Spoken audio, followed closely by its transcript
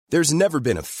There's never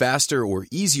been a faster or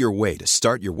easier way to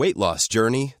start your weight loss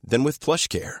journey than with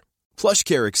PlushCare.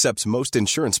 PlushCare accepts most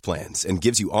insurance plans and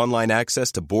gives you online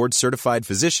access to board-certified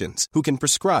physicians who can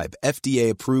prescribe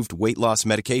FDA-approved weight loss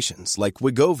medications like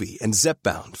Wegovy and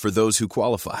Zepbound for those who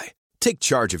qualify. Take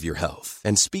charge of your health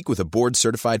and speak with a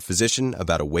board-certified physician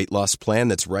about a weight loss plan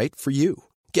that's right for you.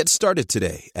 Get started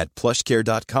today at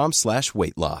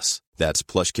plushcare.com/weight loss. That's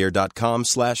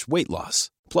plushcare.com/weight loss.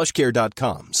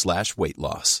 plushcare.com/weight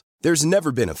loss. There's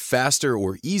never been a faster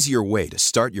or easier way to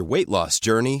start your weight loss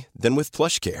journey than with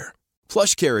PlushCare.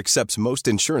 PlushCare accepts most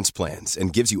insurance plans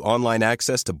and gives you online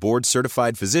access to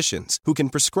board-certified physicians who can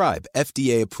prescribe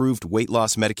FDA-approved weight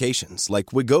loss medications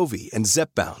like Wegovy and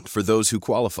Zepbound for those who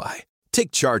qualify.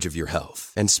 Take charge of your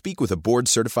health and speak with a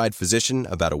board-certified physician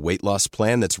about a weight loss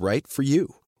plan that's right for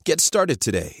you. Get started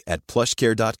today at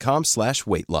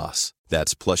plushcare.com/weight loss.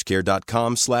 That's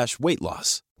plushcare.com/weight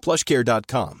loss.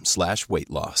 plushcare.com/weight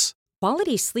loss.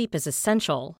 Quality sleep is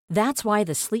essential. That's why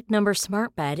the Sleep Number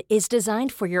Smart Bed is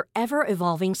designed for your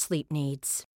ever-evolving sleep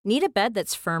needs. Need a bed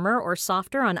that's firmer or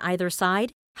softer on either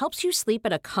side? Helps you sleep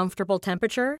at a comfortable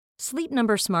temperature? Sleep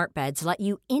Number Smart Beds let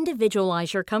you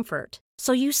individualize your comfort,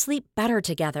 so you sleep better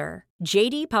together.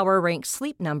 J.D. Power ranks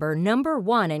Sleep Number number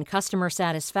 1 in customer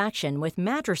satisfaction with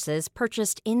mattresses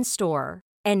purchased in-store.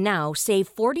 And now, save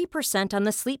 40% on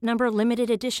the Sleep Number Limited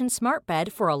Edition Smart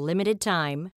Bed for a limited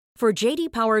time. For J.D.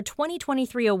 Power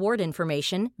 2023 award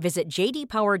information, visit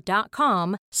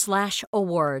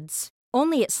jdpower.com/awards.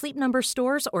 Only at Sleep Number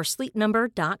stores or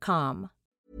sleepnumber.com.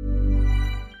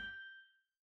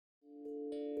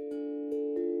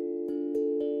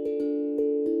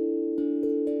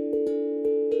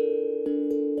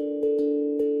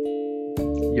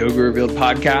 Yoga Revealed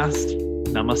podcast.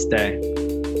 Namaste.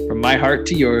 From my heart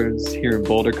to yours here in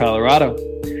Boulder, Colorado.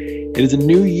 It is a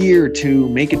new year to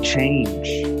make a change.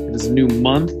 It is a new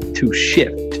month to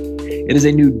shift. It is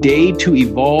a new day to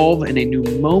evolve and a new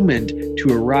moment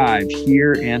to arrive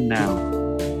here and now.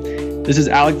 This is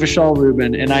Alec Vishal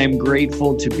Rubin, and I am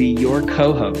grateful to be your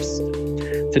co-host.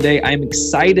 Today, I am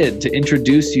excited to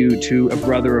introduce you to a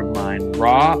brother of mine,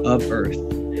 Ra of Earth.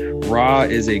 Ra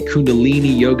is a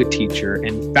Kundalini yoga teacher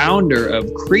and founder of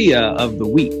Kriya of the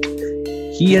Week.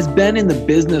 He has been in the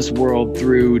business world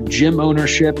through gym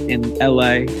ownership in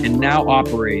LA and now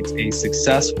operates a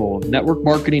successful network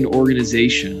marketing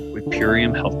organization with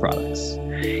Purium Health Products.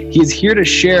 He is here to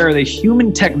share the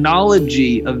human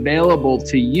technology available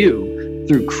to you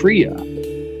through Kriya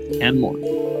and more.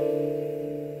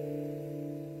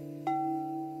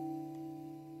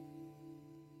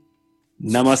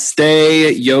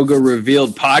 Namaste, Yoga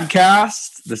Revealed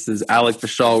podcast. This is Alec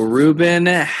Vishal Rubin.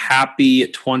 Happy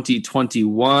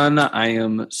 2021. I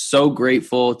am so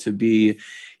grateful to be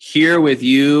here with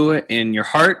you in your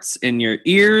hearts, in your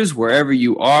ears, wherever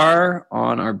you are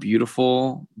on our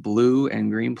beautiful blue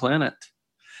and green planet.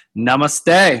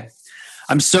 Namaste.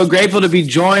 I'm so grateful to be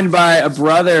joined by a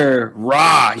brother,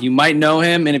 Ra. You might know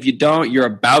him, and if you don't, you're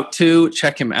about to.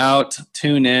 Check him out.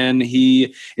 Tune in.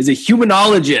 He is a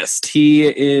humanologist. He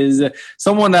is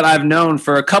someone that I've known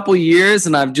for a couple years,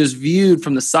 and I've just viewed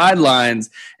from the sidelines,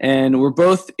 and we're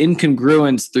both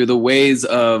incongruents through the ways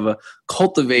of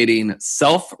cultivating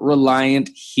self-reliant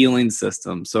healing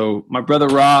systems. So my brother,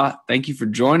 Ra, thank you for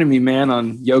joining me, man,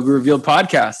 on Yoga Revealed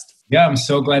podcast. Yeah, I'm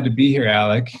so glad to be here,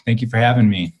 Alec. Thank you for having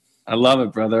me. I love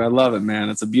it, brother. I love it, man.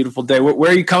 It's a beautiful day.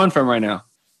 Where are you coming from right now?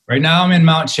 Right now, I'm in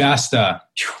Mount Shasta.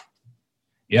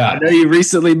 Yeah. I know you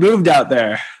recently moved out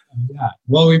there. Yeah.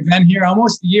 Well, we've been here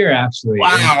almost a year, actually.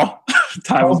 Wow.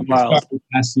 Time was wild.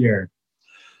 Last year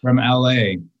from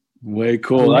LA. Way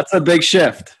cool. That's a big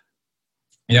shift.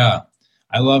 Yeah.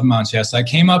 I love Mount Shasta. I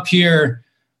came up here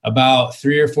about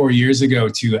 3 or 4 years ago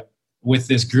with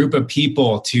this group of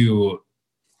people it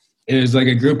was like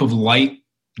a group of light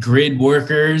grid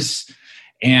workers,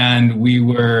 and we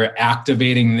were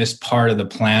activating this part of the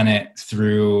planet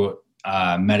through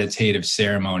meditative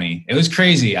ceremony. It was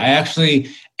crazy. I actually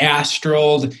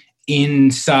astraled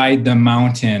inside the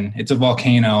mountain. It's a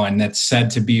volcano, and that's said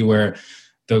to be where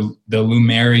the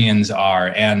Lumerians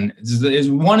are. And it's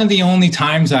one of the only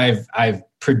times I've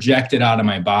projected out of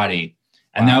my body.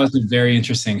 And That was a very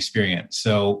interesting experience.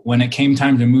 So when it came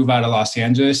time to move out of Los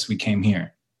Angeles, we came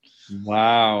here.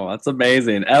 Wow, that's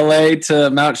amazing. LA to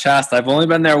Mount Shasta. I've only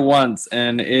been there once,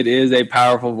 and it is a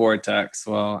powerful vortex.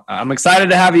 Well, I'm excited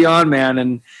to have you on, man.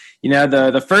 And, you know,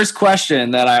 the first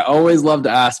question that I always love to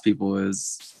ask people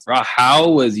is,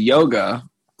 how was yoga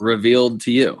revealed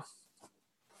to you?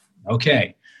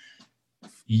 Okay.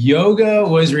 Yoga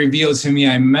was revealed to me.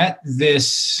 I met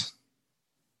this,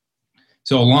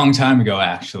 so a long time ago,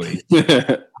 actually.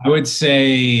 I would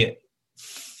say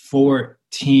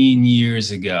 14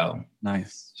 years ago.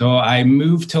 Nice. So I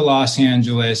moved to Los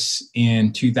Angeles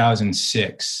in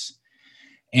 2006.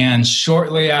 And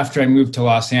shortly after I moved to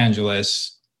Los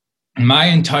Angeles, my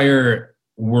entire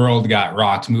world got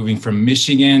rocked. Moving from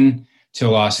Michigan to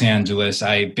Los Angeles,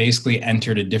 I basically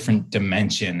entered a different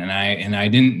dimension. And I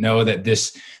didn't know that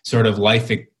this sort of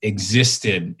life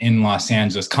existed in Los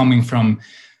Angeles, coming from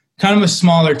kind of a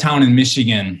smaller town in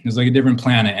Michigan. It was like a different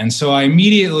planet. And so I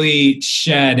immediately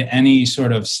shed any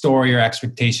sort of story or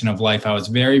expectation of life. I was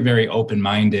very, very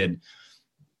open-minded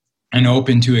and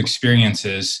open to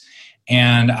experiences.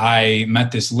 And I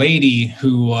met this lady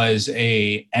who was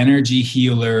a energy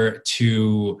healer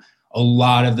to a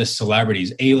lot of the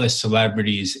celebrities, A-list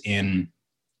celebrities in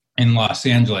Los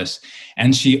Angeles.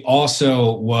 And she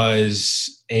also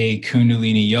was a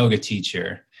Kundalini yoga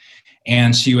teacher.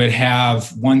 And she would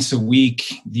have once a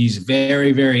week these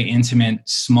very, very intimate,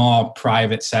 small,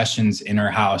 private sessions in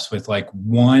her house with like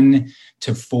 1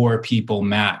 to 4 people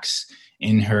max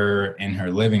in her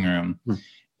living room.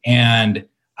 And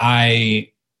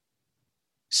I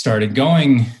started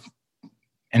going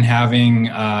and having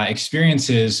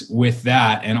experiences with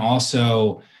that, and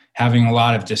also having a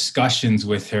lot of discussions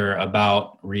with her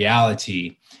about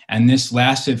reality. And this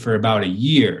lasted for about a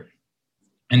year.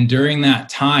 And during that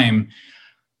time,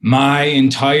 my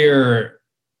entire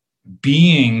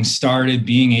being started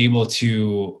being able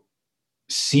to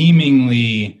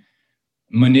seemingly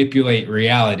manipulate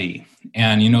reality.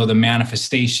 And, the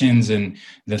manifestations and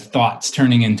the thoughts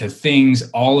turning into things,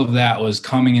 all of that was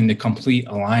coming into complete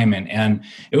alignment. And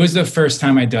it was the first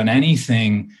time I'd done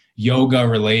anything yoga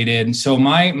related. So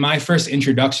my first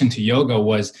introduction to yoga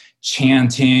was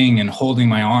chanting and holding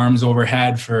my arms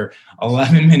overhead for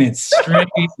 11 minutes straight,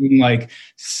 and like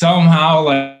somehow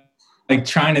like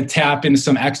trying to tap into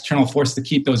some external force to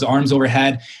keep those arms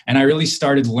overhead. And I really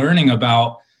started learning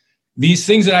about these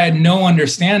things that I had no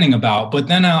understanding about. But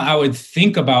then I would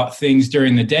think about things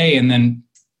during the day, and then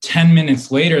 10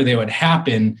 minutes later they would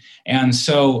happen. And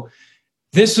so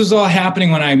this was all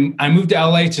happening when I moved to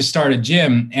LA to start a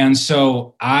gym. And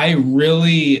so I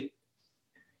really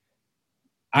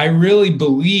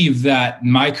believe that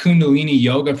my Kundalini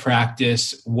yoga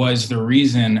practice was the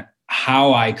reason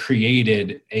how I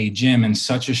created a gym in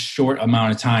such a short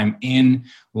amount of time in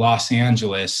Los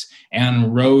Angeles,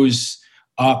 and rose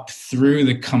up through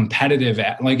the competitive,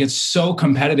 like it's so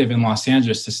competitive in Los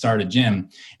Angeles to start a gym.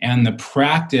 And the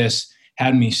practice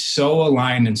had me so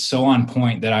aligned and so on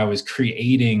point that I was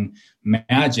creating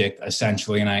magic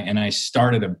essentially. And I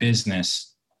started a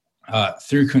business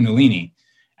through Kundalini.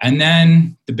 And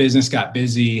then the business got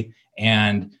busy,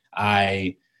 and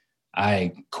I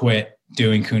quit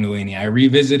doing Kundalini. I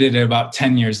revisited it about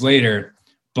 10 years later,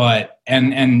 but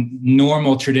and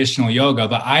normal traditional yoga,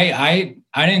 but I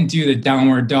didn't do the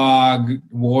downward dog,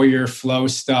 warrior flow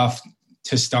stuff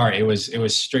to start. It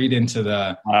was straight into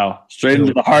the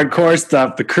into the hardcore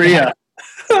stuff, the Kriya.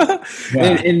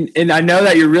 Yeah. And I know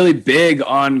that you're really big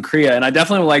on Kriya, and I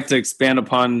definitely would like to expand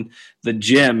upon the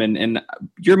gym and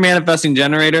you're a manifesting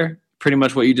generator, pretty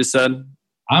much what you just said.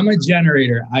 I'm a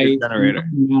generator. I'm a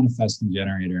manifesting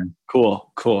generator.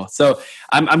 Cool. So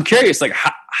I'm curious, like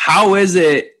how is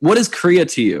it, what is Kriya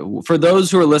to you? For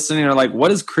those who are listening are like,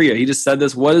 what is Kriya? He just said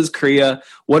this. What is Kriya?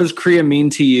 What does Kriya mean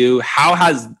to you? How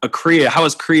has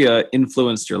Kriya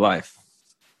influenced your life?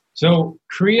 So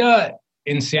Kriya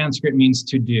in Sanskrit means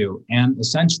to do. And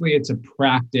essentially it's a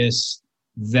practice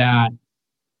that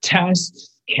tests,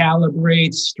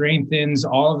 calibrates, strengthens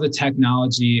all of the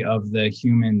technology of the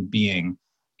human being.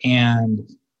 And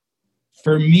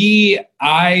for me,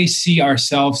 I see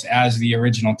ourselves as the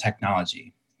original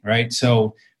technology, right?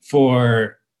 So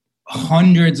for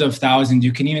hundreds of thousands,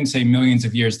 you can even say millions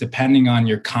of years, depending on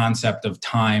your concept of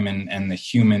time and the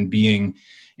human being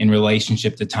in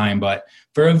relationship to time. But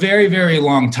for a very, very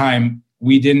long time,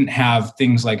 we didn't have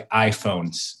things like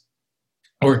iPhones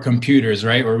or computers,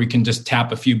 right? Where we can just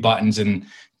tap a few buttons and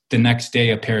the next day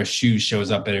a pair of shoes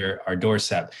shows up at our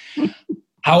doorstep.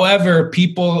 However,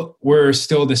 people were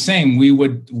still the same.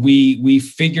 We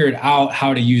figured out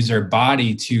how to use our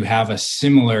body to have a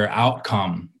similar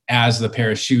outcome as the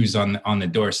pair of shoes on the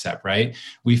doorstep, right?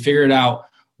 We figured out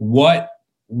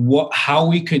how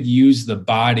we could use the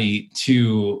body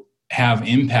to have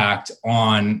impact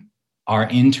on our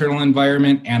internal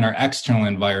environment and our external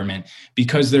environment,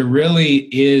 because there really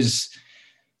is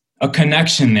a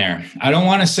connection there. I don't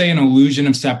want to say an illusion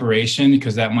of separation,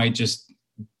 because that might just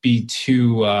be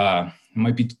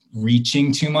might be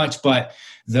reaching too much, but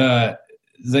the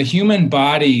human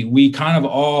body, we kind of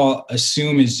all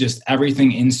assume is just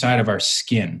everything inside of our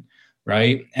skin,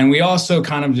 right? And we also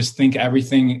kind of just think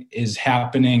everything is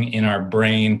happening in our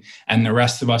brain, and the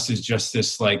rest of us is just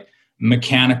this like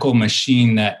mechanical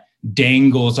machine that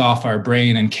dangles off our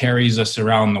brain and carries us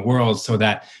around the world so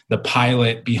that the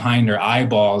pilot behind our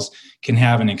eyeballs can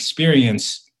have an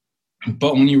experience.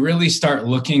 But when you really start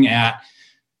looking at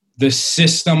the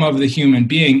system of the human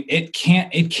being, it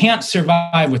can't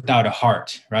survive without a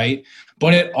heart, right?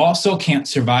 But it also can't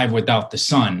survive without the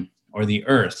sun or the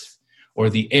earth or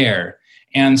the air.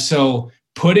 And so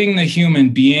putting the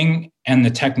human being and the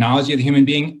technology of the human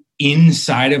being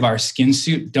inside of our skin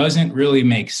suit doesn't really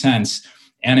make sense.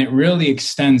 And it really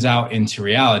extends out into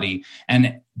reality.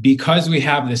 And because we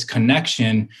have this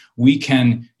connection, we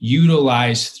can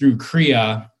utilize through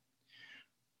Kriya,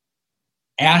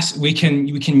 we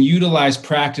can utilize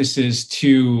practices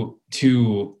to,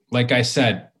 like I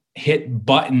said, hit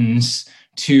buttons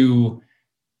to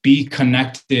be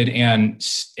connected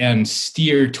and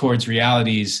steer towards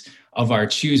realities of our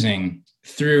choosing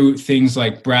through things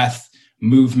like breath,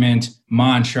 movement,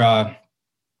 mantra,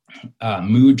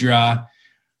 mudra,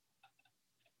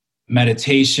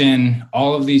 meditation.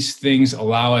 All of these things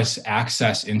allow us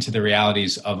access into the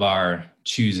realities of our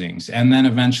choosings. And then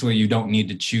eventually you don't need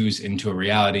to choose into a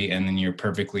reality, and then you're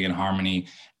perfectly in harmony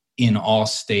in all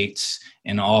states,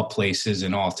 in all places,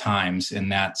 in all times.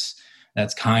 And that's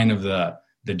kind of the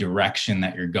direction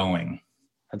that you're going.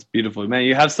 That's beautiful, man.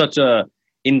 You have such a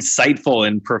insightful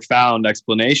and profound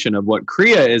explanation of what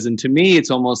Kriya is. And to me,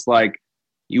 it's almost like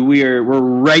we're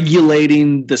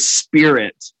regulating the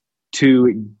spirit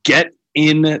to get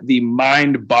in the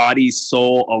mind, body,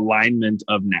 soul alignment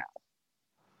of now.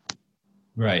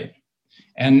 Right.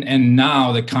 And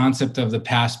now the concept of the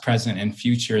past, present, and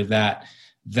future, that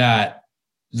the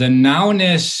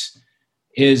nowness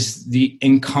is the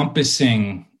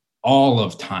encompassing all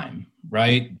of time,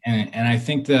 right? And I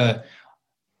think there's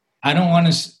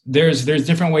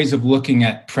different ways of looking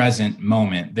at present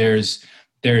moment. There's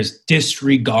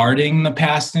disregarding the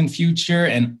past and future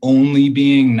and only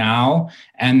being now.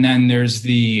 And then there's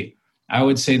I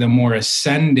would say the more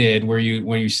ascended, where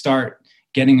you start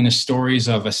getting into stories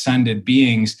of ascended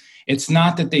beings. It's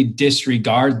not that they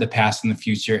disregard the past and the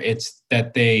future. It's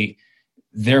that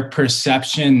their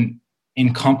perception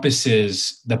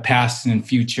encompasses the past and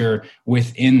future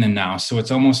within the now. So it's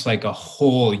almost like a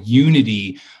whole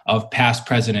unity of past,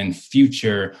 present, and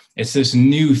future. It's this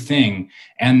new thing.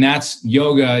 And that's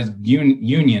yoga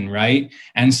union, right?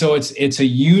 And so it's a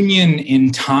union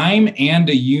in time and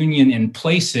a union in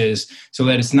places, so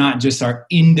that it's not just our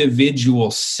individual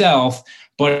self,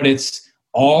 but it's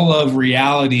all of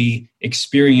reality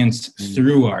experienced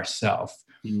through ourself.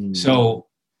 So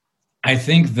I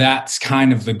think that's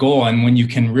kind of the goal. And when you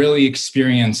can really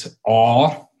experience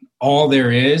all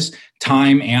there is,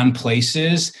 time and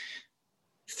places,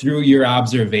 through your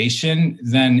observation,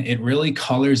 then it really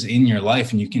colors in your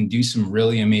life, and you can do some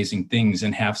really amazing things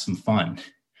and have some fun.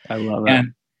 I love it.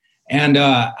 And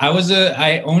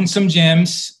I owned some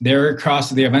gyms. They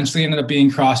eventually ended up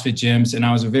being CrossFit gyms, and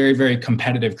I was a very, very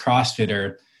competitive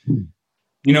CrossFitter.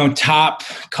 Top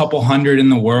couple hundred in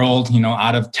the world,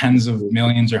 out of tens of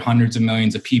millions or hundreds of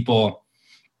millions of people.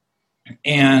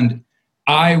 And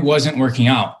I wasn't working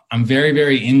out. I'm very,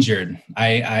 very injured.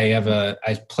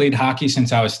 I played hockey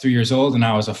since I was 3 years old, and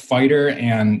I was a fighter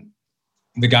and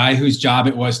the guy whose job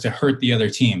it was to hurt the other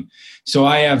team. So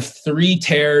I have 3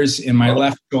 tears in my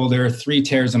left shoulder, 3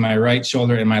 tears in my right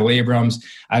shoulder, in my labrums.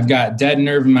 I've got dead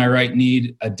nerve in my right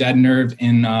knee, a dead nerve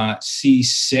in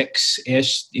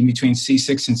C6-ish, in between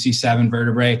C6 and C7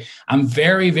 vertebrae. I'm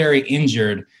very, very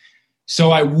injured.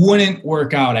 So I wouldn't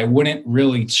work out. I wouldn't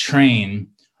really train.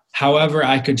 However,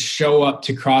 I could show up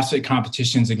to CrossFit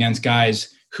competitions against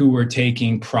guys who were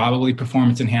taking probably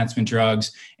performance enhancement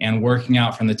drugs and working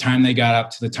out from the time they got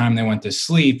up to the time they went to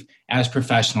sleep as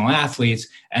professional athletes.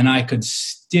 And I could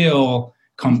still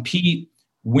compete,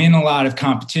 win a lot of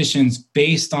competitions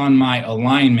based on my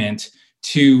alignment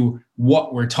to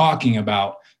what we're talking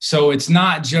about. So it's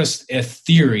not just a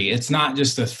theory. It's not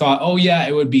just a thought, oh yeah,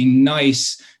 it would be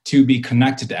nice to be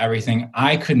connected to everything.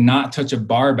 I could not touch a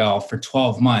barbell for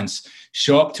 12 months,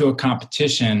 show up to a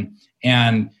competition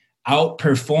and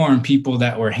outperform people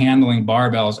that were handling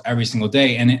barbells every single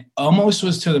day. And it almost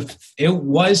was to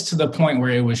the point where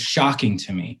it was shocking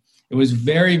to me. It was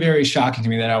very, very shocking to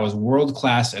me that I was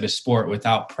world-class at a sport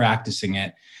without practicing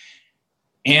it.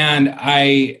 And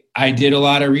I did a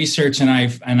lot of research, and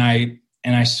I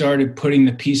started putting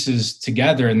the pieces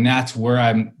together, and that's where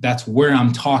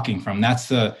I'm talking from. That's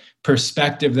the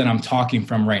perspective that I'm talking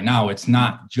from right now. It's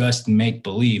not just make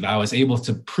believe. I was able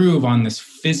to prove on this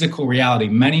physical reality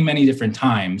many, many different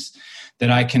times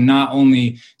that I can not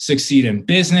only succeed in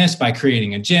business by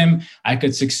creating a gym, I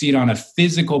could succeed on a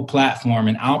physical platform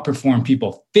and outperform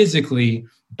people physically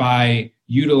by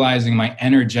utilizing my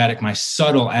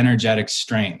subtle energetic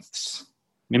strengths.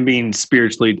 And being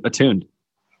spiritually attuned.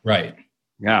 Right.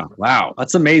 Yeah. Wow.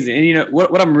 That's amazing. And you know,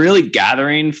 what I'm really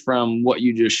gathering from what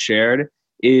you just shared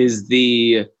is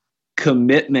the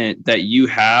commitment that you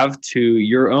have to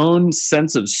your own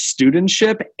sense of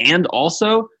studentship and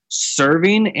also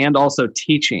serving and also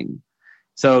teaching.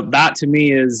 So that to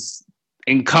me is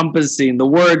encompassing the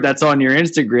word that's on your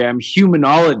Instagram,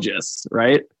 humanologist,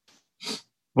 right?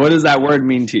 What does that word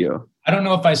mean to you? I don't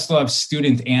know if I still have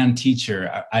student and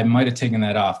teacher. I might have taken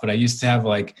that off, but I used to have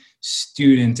like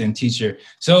student and teacher.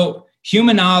 So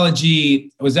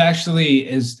humanology was actually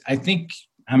it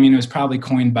was probably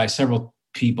coined by several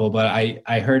people, but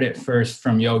I heard it first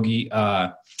from Yogi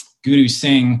Guru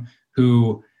Singh,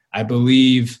 who I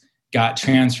believe got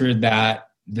transferred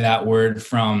that word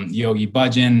from Yogi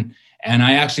Bhajan. And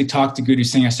I actually talked to Guru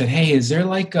Singh. I said, hey, is there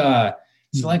like a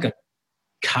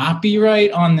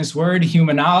copyright on this word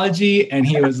humanology? And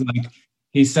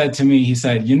he said to me,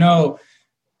 Yogi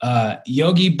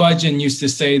Bhajan used to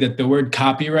say that the word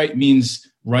copyright means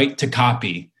right to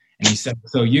copy. And he said,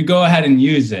 so you go ahead and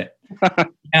use it.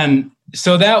 And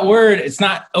so that word, it's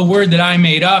not a word that I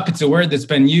made up. It's a word that's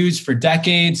been used for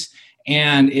decades.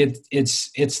 And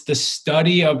it's the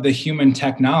study of the human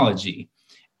technology.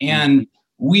 And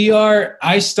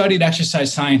I studied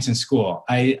exercise science in school.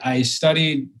 I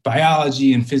studied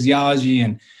biology and physiology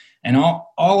and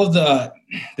all of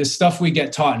the stuff we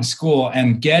get taught in school.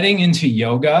 And getting into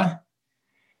yoga,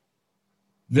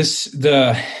 I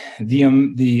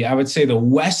would say the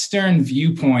Western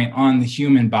viewpoint on the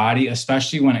human body,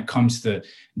 especially when it comes to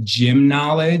gym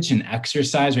knowledge and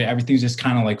exercise, right? Everything's just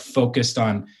kind of like focused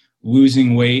on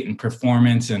losing weight and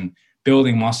performance and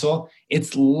building muscle.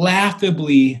 It's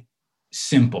laughably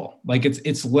simple. Like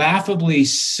it's laughably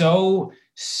so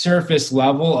surface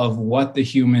level of what the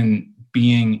human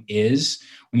being is.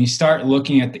 When you start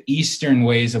looking at the Eastern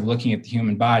ways of looking at the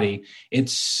human body,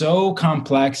 it's so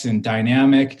complex and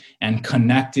dynamic and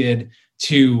connected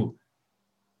to,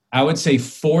 I would say,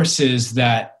 forces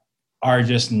that are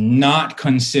just not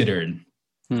considered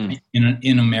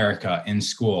in America in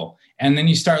school. And then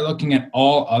you start looking at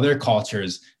all other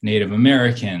cultures, Native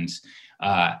Americans,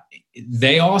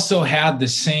 they also had the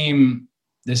same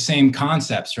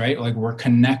concepts, right? Like we're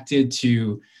connected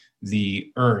to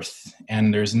the earth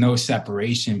and there's no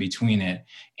separation between it.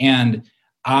 And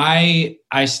I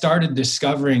started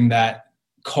discovering that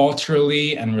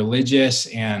culturally and religious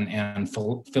and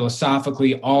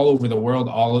philosophically all over the world,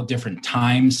 all at different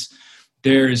times,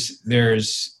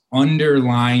 there's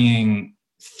underlying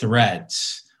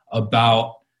threads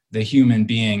about the human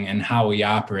being and how we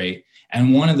operate.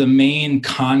 And one of the main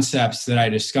concepts that I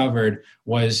discovered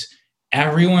was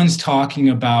everyone's talking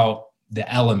about the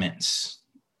elements.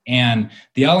 And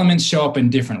the elements show up in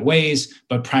different ways,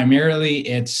 but primarily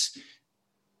it's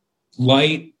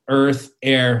light, earth,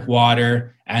 air,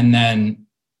 water, and then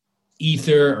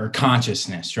ether or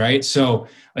consciousness, right? So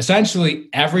essentially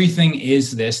everything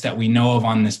is this that we know of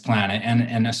on this planet,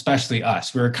 and especially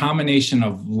us. We're a combination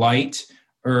of light,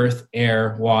 earth,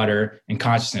 air, water, and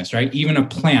consciousness, right? Even a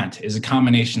plant is a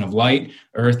combination of light,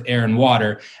 earth, air, and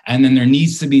water. And then there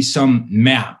needs to be some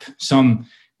map, some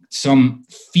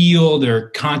field or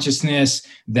consciousness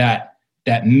that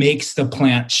makes the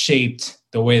plant shaped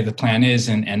the way the plant is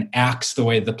and acts the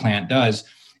way the plant does.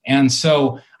 And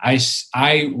so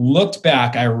I looked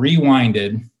back, I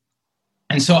rewinded.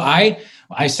 And so I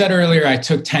said earlier, I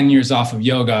took 10 years off of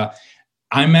yoga.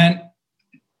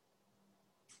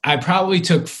 I probably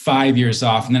took 5 years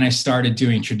off, and then I started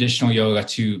doing traditional yoga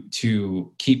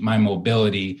to keep my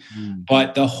mobility.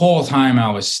 But the whole time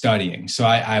I was studying. So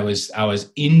I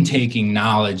was intaking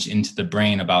knowledge into the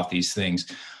brain about these things.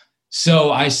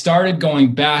 So I started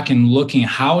going back and looking,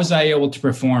 how was I able to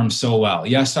perform so well?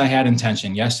 Yes, I had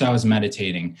intention. Yes, I was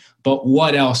meditating. But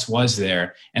what else was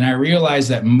there? And I realized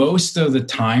that most of the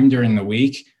time during the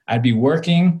week, I'd be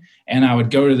working and I would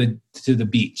go to the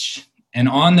beach. And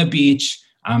on the beach,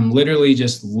 I'm literally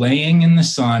just laying in the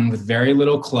sun with very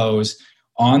little clothes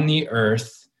on the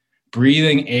earth,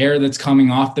 breathing air that's coming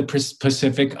off the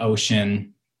Pacific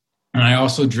Ocean. And I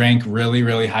also drank really,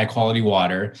 really high quality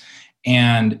water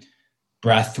and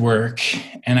breath work.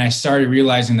 And I started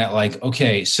realizing that, like,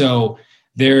 okay, so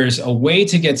there's a way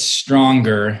to get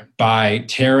stronger by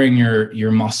tearing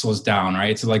your muscles down,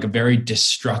 right? It's like a very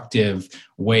destructive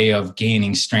way of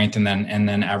gaining strength, and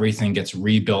then everything gets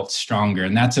rebuilt stronger.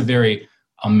 And that's a very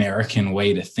American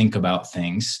way to think about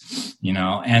things, you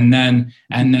know. And then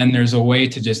there's a way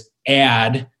to just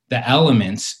add the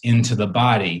elements into the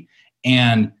body.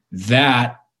 And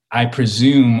that, I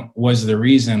presume, was the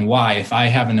reason why, if I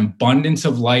have an abundance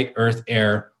of light, earth,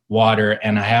 air, water,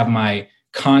 and I have my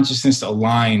consciousness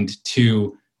aligned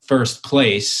to first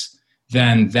place,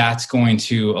 then that's going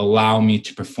to allow me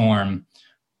to perform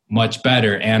much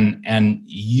better and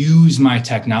use my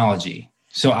technology.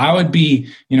 So I would be,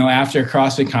 after a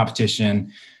CrossFit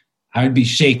competition, I would be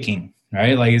shaking,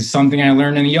 right? Like, it's something I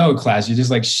learned in a yoga class. You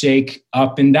just like shake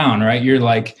up and down, right? You're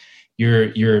like,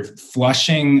 you're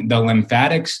flushing the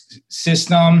lymphatic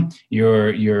system.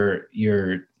 You're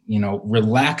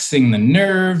relaxing the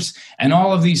nerves, and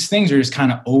all of these things are just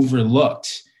kind of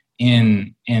overlooked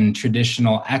in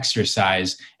traditional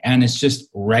exercise. And it's just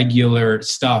regular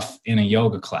stuff in a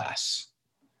yoga class.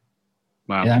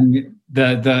 Wow. And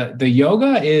the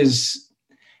yoga is,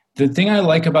 the thing I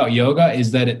like about yoga is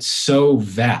that it's so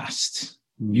vast.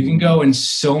 You can go in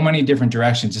so many different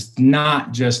directions. It's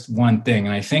not just one thing.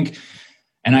 And I think,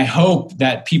 and I hope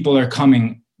that people are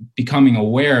becoming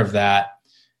aware of that,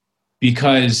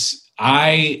 because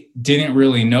I didn't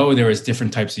really know there was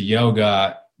different types of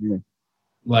yoga. Yeah.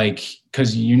 Like,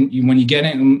 because when you go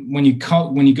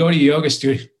to a yoga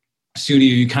studio,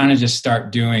 you kind of just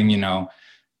start doing,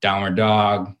 downward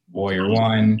dog, warrior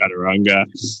one, chaturanga.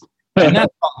 And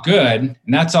that's all good,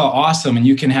 and that's all awesome, and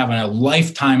you can have a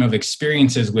lifetime of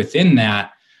experiences within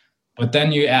that. But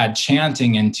then you add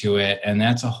chanting into it, and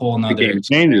that's a whole nother game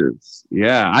changes.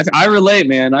 Yeah, I relate,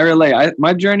 man. I relate.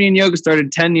 My journey in yoga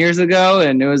started 10 years ago,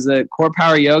 and it was a core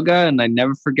power yoga, and I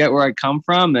never forget where I come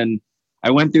from. And I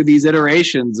went through these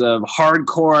iterations of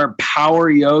hardcore power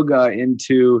yoga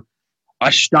into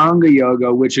Ashtanga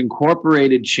yoga, which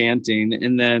incorporated chanting.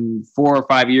 And then 4 or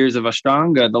 5 years of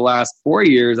Ashtanga. The last 4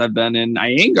 years I've been in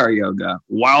Iyengar yoga,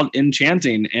 while in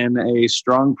chanting, and a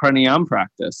strong pranayama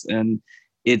practice. And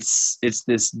it's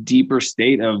this deeper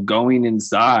state of going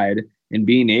inside and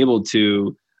being able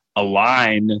to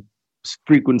align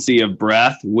frequency of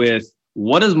breath with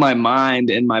what does my mind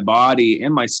and my body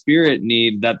and my spirit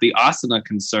need that the asana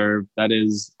can serve, that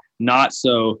is not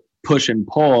so push and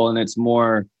pull, and it's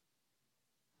more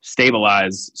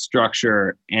stabilize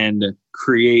structure and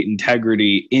create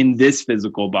integrity in this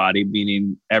physical body,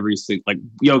 meaning like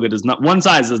yoga does not, one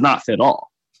size does not fit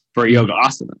all for a yoga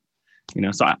asana,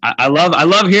 so I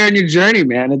love hearing your journey,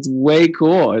 man. It's way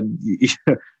cool. And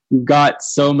you've got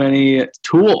so many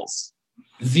tools.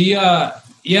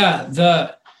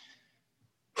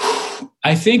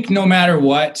 I think no matter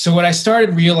what, so what I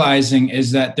started realizing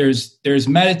is that there's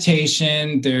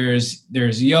meditation, there's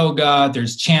yoga,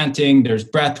 there's chanting, there's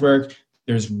breath work,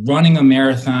 there's running a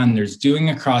marathon, there's doing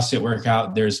a CrossFit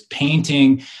workout, there's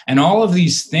painting, and all of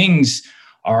these things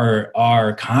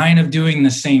are kind of doing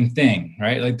the same thing,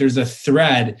 right? Like, there's a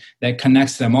thread that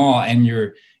connects them all, and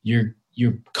you're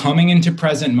coming into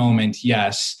present moment.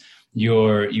 Yes,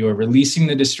 you're releasing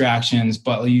the distractions,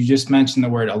 but you just mentioned the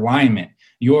word alignment.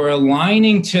 You're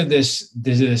aligning to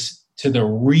to the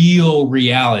real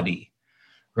reality,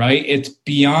 right? It's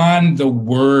beyond the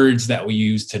words that we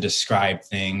use to describe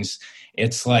things.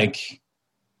 It's like,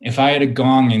 if I had a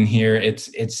gong in here, it's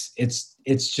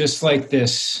just like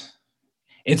this.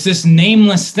 It's this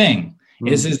nameless thing.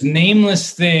 Mm-hmm. It's this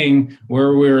nameless thing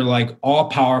where we're like all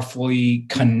powerfully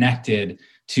connected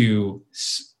to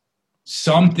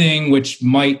something which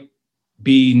might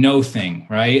be no thing,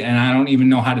 right? And I don't even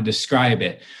know how to describe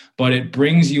it, but it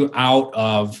brings you out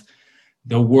of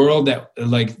the world that,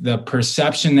 like, the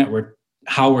perception that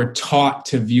how we're taught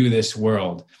to view this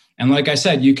world. And like I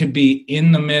said, you could be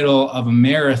in the middle of a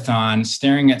marathon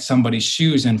staring at somebody's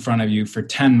shoes in front of you for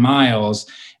 10 miles.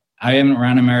 I haven't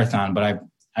run a marathon, but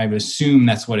I assume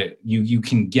that's what you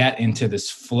can get into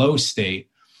this flow state.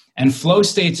 And flow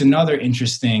state's another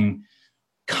interesting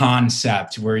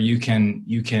concept where you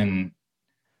can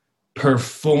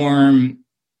perform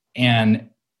and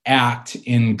act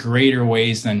in greater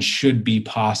ways than should be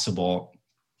possible.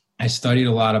 I studied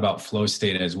a lot about flow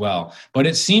state as well, but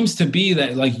it seems to be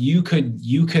that, like, you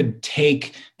could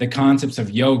take the concepts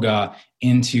of yoga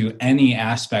into any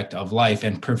aspect of life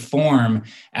and perform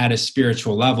at a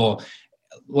spiritual level.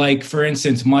 Like, for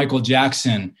instance, Michael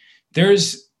Jackson,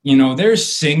 there's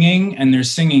singing, and they're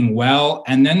singing well,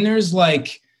 and then there's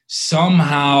like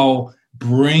somehow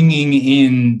bringing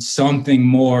in something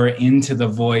more into the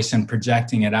voice and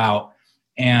projecting it out.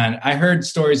 And I heard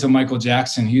stories of Michael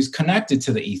Jackson. He was connected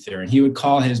to the ether, and he would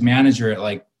call his manager at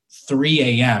like 3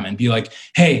 a.m. and be like,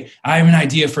 hey, I have an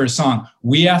idea for a song.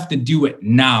 We have to do it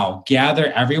now.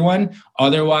 Gather everyone.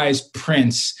 Otherwise,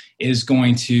 Prince is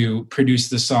going to produce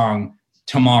the song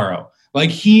tomorrow. Like,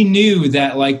 he knew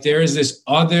that, like, there is this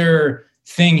other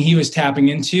thing he was tapping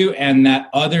into, and that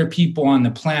other people on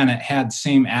the planet had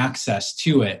same access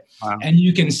to it. Wow. And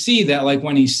you can see that, like,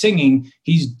 when he's singing,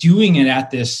 he's doing it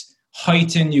at this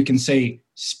heightened, you can say,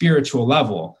 spiritual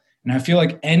level. And I feel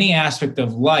like any aspect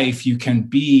of life, you can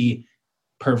be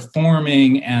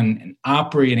performing and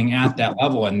operating at that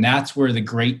level. And that's where the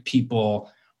great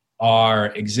people are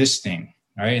existing,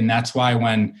 right? And that's why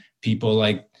when people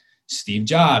like Steve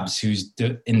Jobs, who's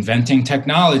inventing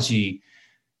technology,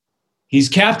 he's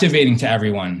captivating to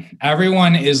everyone.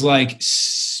 Everyone is like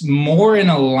more in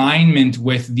alignment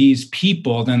with these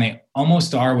people than they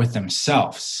almost are with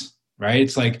themselves, right?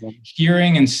 It's like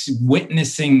hearing and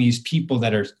witnessing these people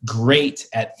that are great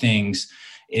at things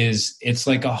it's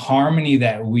like a harmony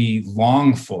that we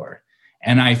long for.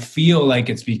 And I feel like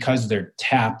it's because they're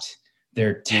tapped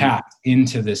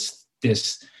into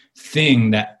this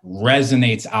thing that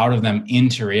resonates out of them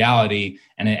into reality,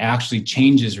 and it actually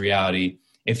changes reality.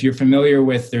 If you're familiar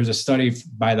with, there's a study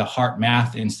by the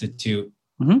HeartMath Institute.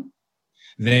 Mm-hmm.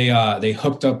 They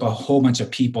hooked up a whole bunch of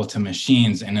people to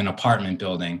machines in an apartment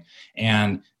building.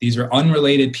 And these were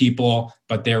unrelated people,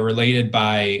 but they're related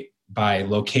by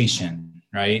location,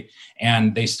 right?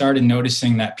 And they started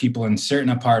noticing that people in certain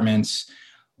apartments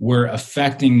were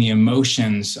affecting the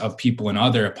emotions of people in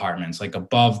other apartments, like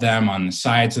above them, on the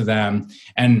sides of them.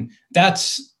 And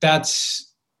that's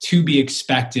to be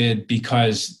expected,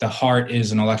 because the heart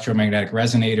is an electromagnetic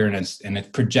resonator, and it's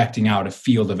projecting out a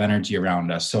field of energy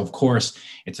around us. So of course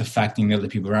it's affecting the other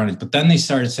people around it. But then they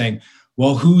started saying,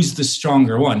 well, who's the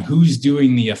stronger one? Who's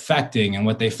doing the affecting? And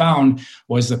what they found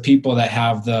was the people that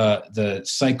have the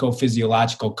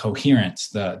psychophysiological coherence,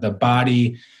 the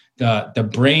body, the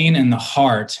brain and the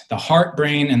heart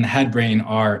brain and the head brain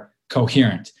are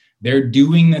coherent. They're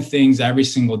doing the things every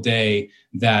single day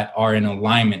that are in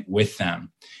alignment with them.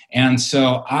 And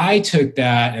so I took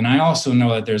that, and I also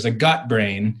know that there's a gut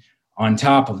brain on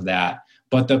top of that.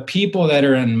 But the people that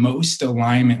are in most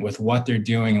alignment with what they're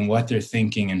doing and what they're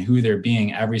thinking and who they're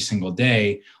being every single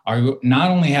day are not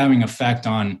only having effect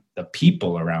on the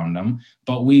people around them,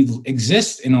 but we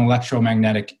exist in an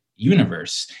electromagnetic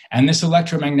universe. And this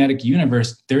electromagnetic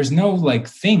universe, there's no like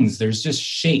things, there's just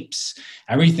shapes.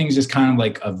 Everything's just kind of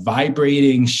like a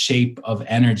vibrating shape of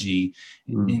energy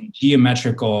in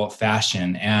geometrical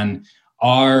fashion. And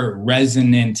our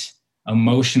resonant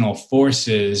emotional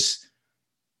forces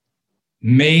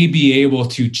may be able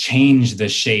to change the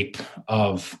shape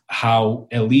of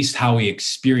at least how we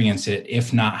experience it,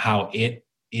 if not how it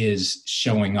is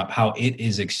showing up, how it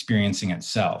is experiencing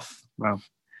itself. Wow.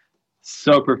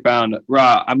 So profound.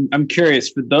 Ra, I'm curious,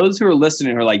 for those who are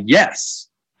listening who are like, yes,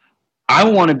 I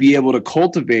want to be able to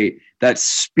cultivate that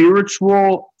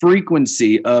spiritual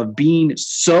frequency of being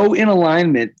so in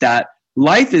alignment that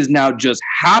life is now just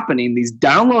happening. These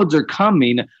downloads are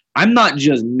coming. I'm not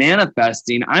just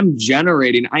manifesting, I'm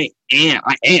generating. I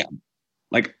am.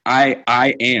 Like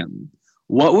I am.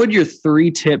 What would your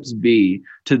 3 tips be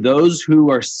to those who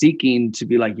are seeking to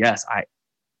be like, yes,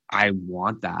 I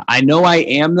want that. I know I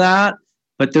am that,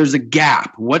 but there's a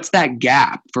gap. What's that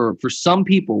gap for some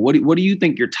people? What do you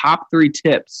think your top 3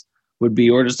 tips would be,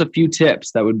 or just a few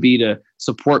tips that would be to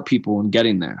support people in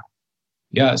getting there?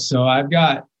 Yeah. So I've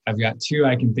got 2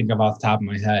 I can think of off the top of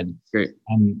my head. Great.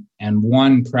 And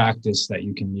one practice that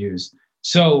you can use.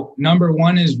 So number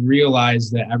 1 is realize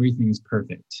that everything is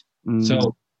perfect.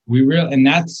 So and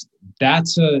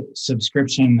that's a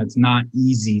subscription that's not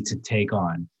easy to take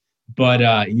on.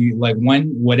 But you like when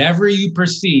whatever you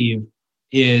perceive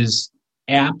is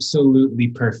absolutely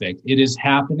perfect. It is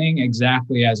happening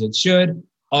exactly as it should.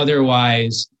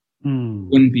 Otherwise,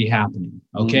 wouldn't be happening.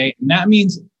 Okay. And that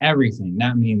means everything.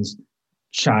 That means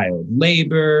child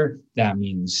labor. That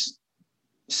means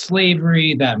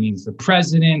slavery. That means the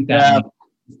president. That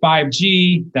means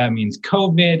 5G. That means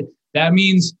COVID. That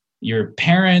means your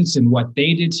parents and what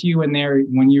they did to you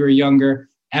when you were younger.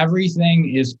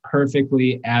 Everything is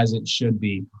perfectly as it should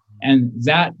be. And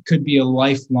that could be a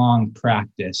lifelong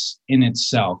practice in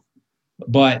itself.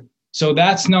 But so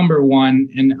that's number 1.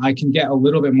 And I can get a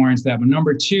little bit more into that. But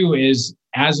number 2 is,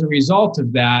 as a result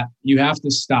of that, you have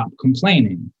to stop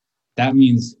complaining. That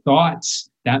means thoughts.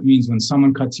 That means when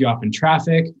someone cuts you off in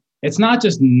traffic, it's not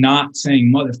just not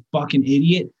saying motherfucking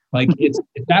idiot. Like it's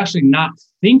actually not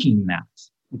thinking that.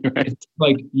 Right. It's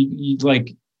like you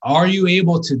are you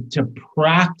able to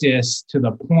practice to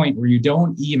the point where you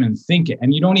don't even think it,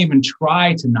 and you don't even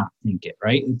try to not think it,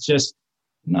 right? It's just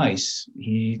nice.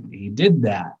 He did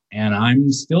that, and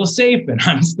I'm still safe, and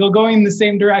I'm still going in the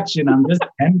same direction. I'm just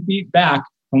 10 feet back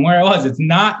from where I was. It's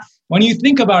not, when you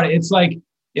think about it, it's like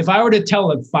if I were to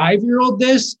tell a 5-year-old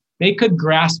this, they could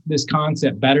grasp this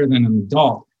concept better than an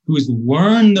adult who who's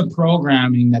learned the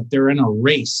programming that they're in a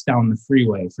race down the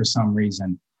freeway for some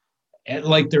reason.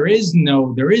 Like there is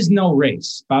no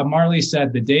race. Bob Marley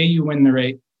said, the day you win the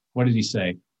race, what did he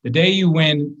say? The day you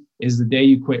win is the day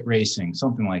you quit racing,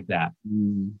 something like that.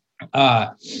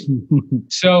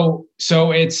 So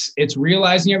it's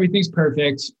realizing everything's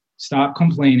perfect, stop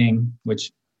complaining,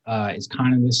 which is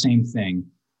kind of the same thing.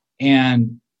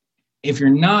 And if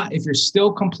you're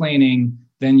still complaining,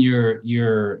 then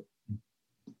you're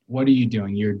what are you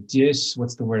doing?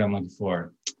 What's the word I'm looking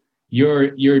for?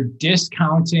 You're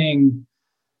discounting.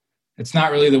 It's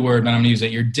not really the word, but I'm gonna use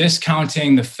it. You're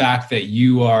discounting the fact that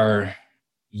you are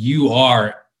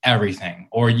everything,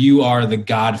 or you are the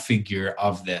God figure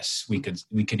of this. We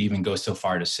could even go so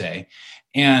far to say.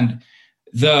 And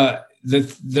the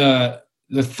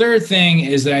third thing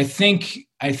is that I think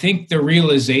the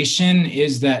realization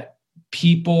is that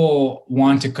people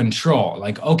want to control.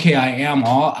 Like, okay,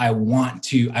 I want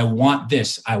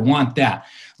this, I want that.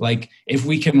 Like, if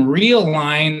we can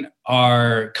realign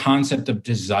our concept of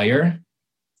desire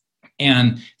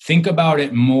and think about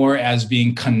it more as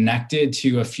being connected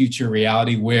to a future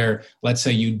reality where, let's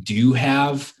say, you do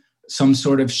have some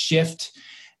sort of shift,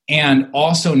 and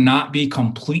also not be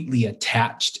completely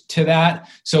attached to that.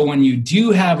 So when you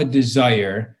do have a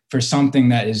desire for something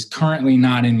that is currently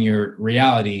not in your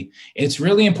reality, it's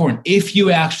really important, if you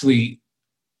actually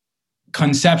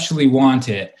conceptually want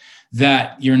it,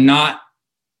 that you're not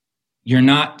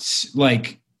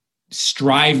like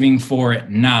striving for it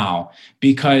now.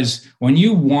 Because when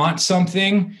you want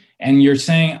something and you're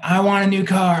saying, I want a new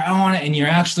car, I want it, and you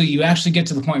actually get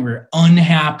to the point where you're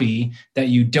unhappy that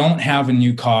you don't have a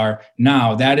new car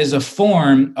now, that is a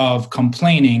form of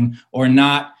complaining or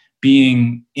not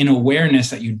being in awareness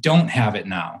that you don't have it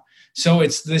now. So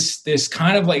it's this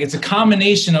kind of like, it's a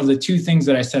combination of the two things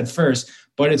that I said first,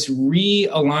 but it's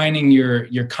realigning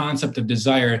your concept of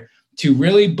desire to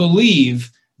really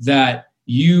believe that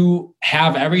you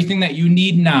have everything that you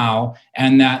need now,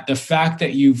 and that the fact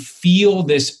that you feel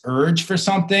this urge for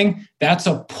something, that's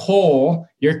a pull.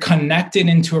 You're connected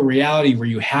into a reality where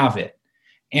you have it.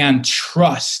 And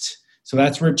trust. So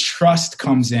that's where trust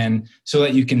comes in, so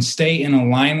that you can stay in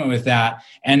alignment with that.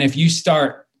 And if you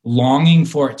start longing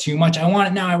for it too much, I want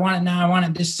it now,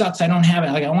 this sucks, I don't have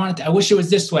it, like I want it, I wish it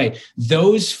was this way.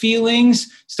 Those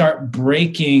feelings start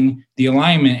breaking the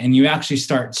alignment, and you actually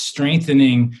start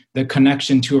strengthening the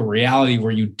connection to a reality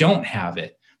where you don't have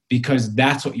it, because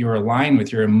that's what you're aligned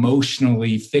with. You're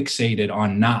emotionally fixated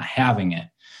on not having it.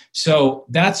 So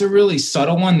that's a really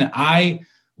subtle one that I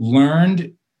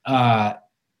learned.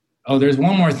 There's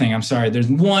one more thing. I'm sorry. There's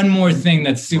one more thing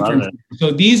that's super important. So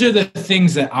these are the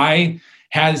things that I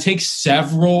had to take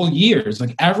several years,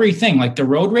 like everything, like the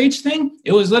road rage thing.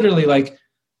 It was literally like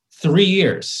 3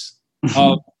 years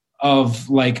of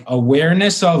like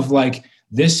awareness of like,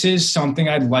 this is something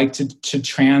I'd like to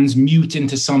transmute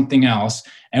into something else.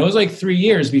 And it was like 3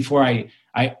 years before I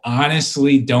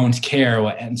honestly don't care.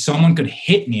 And someone could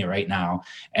hit me right now,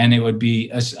 and it would be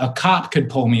a cop could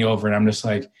pull me over, and I'm just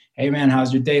like, hey man,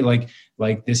 how's your day? Like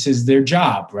this is their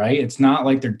job, right? It's not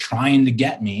like they're trying to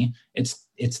get me.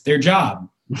 It's their job.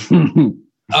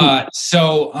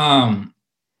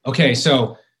 Okay.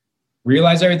 So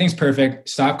realize everything's perfect.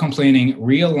 Stop complaining.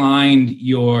 Realign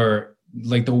your,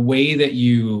 like the way that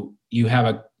you have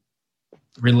a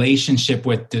relationship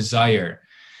with desire.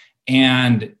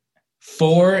 And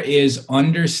 4 is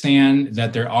understand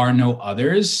that there are no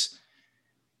others,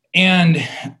 and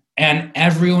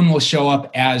everyone will show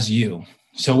up as you.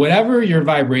 So whatever your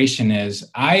vibration is,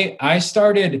 I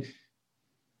started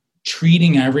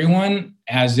treating everyone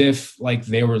as if like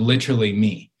they were literally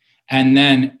me. And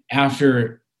then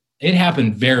after, it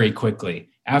happened very quickly.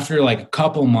 After like a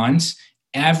couple months,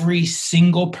 every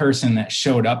single person that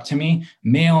showed up to me,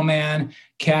 mailman,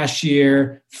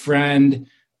 cashier, friend,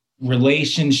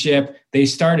 relationship, they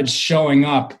started showing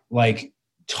up, like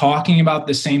talking about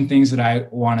the same things that I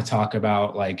want to talk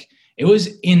about. Like it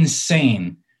was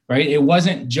insane, right? It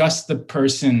wasn't just the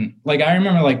person. Like I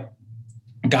remember like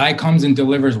a guy comes and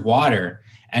delivers water,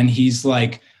 and he's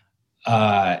like,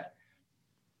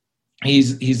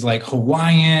 he's like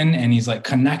Hawaiian, and he's like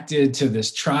connected to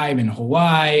this tribe in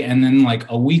Hawaii. And then like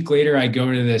a week later, I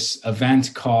go to this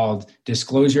event called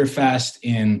Disclosure Fest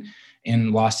in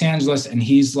Los Angeles. And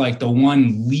he's like the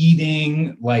one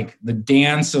leading like the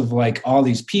dance of like all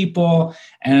these people.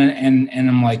 And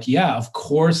I'm like, yeah, of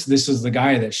course, this is the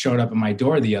guy that showed up at my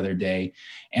door the other day.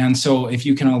 And so if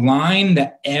you can align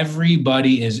that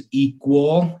everybody is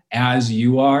equal as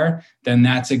you are, then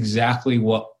that's exactly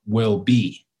what will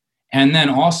be. And then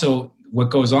also what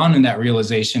goes on in that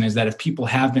realization is that if people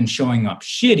have been showing up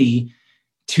shitty,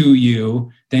 to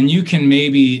you, then you can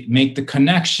maybe make the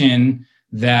connection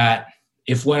that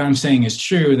if what I'm saying is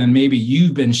true, then maybe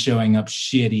you've been showing up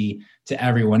shitty to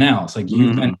everyone else. Like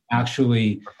you've been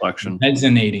actually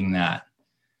resonating that.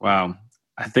 Wow.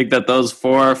 I think that those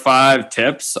 4 or 5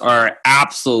 tips are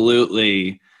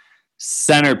absolutely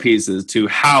centerpieces to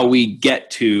how we get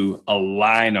to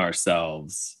align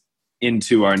ourselves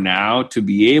into our now to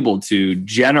be able to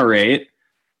generate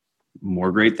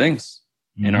more great things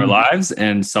in our lives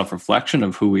and self-reflection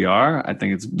of who we are. I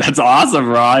think that's awesome,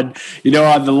 Rod. You know,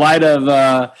 on the light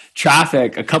of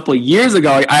traffic a couple of years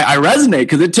ago, I resonate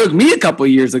because it took me a couple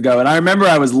of years ago. And I remember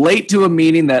I was late to a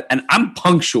meeting and I'm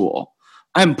punctual.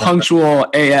 I'm punctual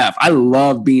AF. I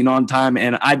love being on time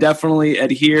and I definitely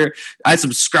adhere. I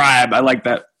subscribe. I like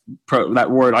that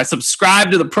word. I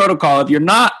subscribe to the protocol. If you're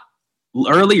not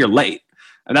early, you're late.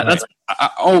 And that's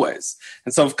always.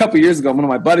 And so a couple of years ago, one of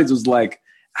my buddies was like,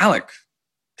 Alec,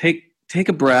 take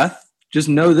a breath. Just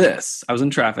know this. I was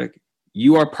in traffic.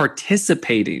 You are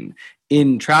participating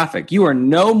in traffic. You are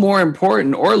no more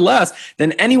important or less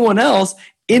than anyone else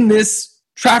in this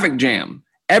traffic jam.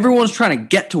 Everyone's trying to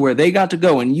get to where they got to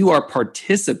go, and you are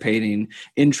participating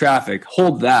in traffic.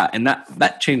 Hold that. And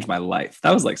that changed my life.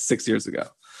 That was like 6 years ago.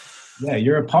 Yeah,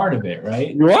 you're a part of it,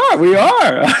 right? You are. We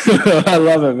are. I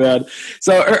love it, man.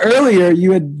 So earlier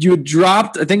you had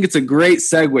dropped, I think it's a great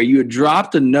segue. You had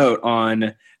dropped a note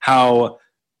on how,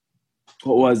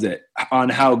 what was it? On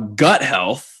how gut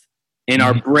health in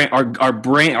our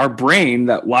brain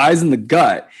that lies in the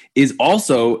gut is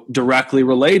also directly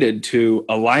related to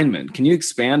alignment. Can you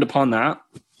expand upon that?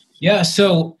 Yeah.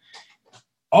 So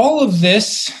all of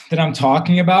this that I'm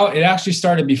talking about, it actually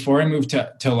started before I moved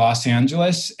to Los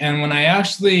Angeles. And when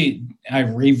I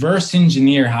reverse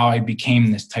engineer how I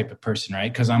became this type of person,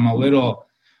 right? Because I'm a little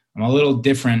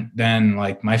different than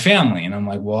like my family. And I'm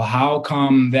like, well, how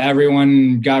come that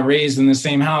everyone got raised in the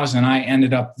same house and I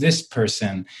ended up this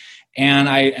person? And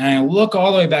I look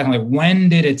all the way back, I'm like, when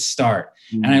did it start?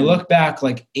 Mm-hmm. And I look back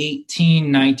like 18,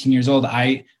 19 years old,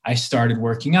 I started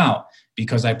working out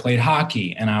because I played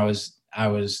hockey and I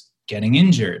was getting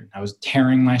injured. I was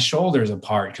tearing my shoulders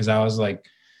apart because I was like,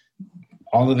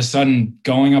 all of a sudden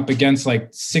going up against like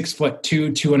 6'2",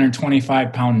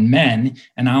 225-pound men.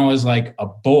 And I was like a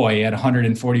boy at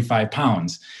 145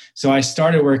 pounds. So I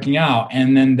started working out,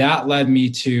 and then that led me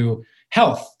to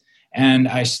health. And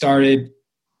I started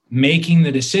making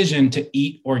the decision to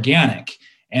eat organic.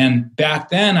 And back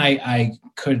then I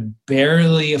could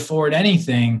barely afford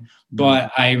anything,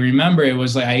 but I remember it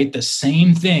was like I ate the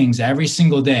same things every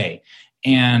single day.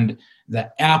 And the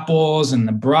apples and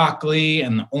the broccoli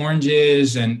and the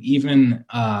oranges and even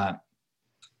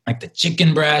like the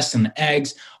chicken breast and the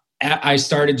eggs, I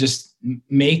started just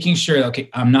making sure, okay,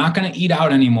 I'm not going to eat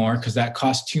out anymore because that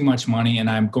costs too much money, and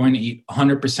I'm going to eat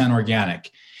 100%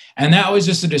 organic. And that was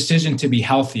just a decision to be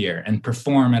healthier and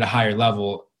perform at a higher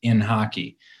level in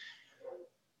hockey.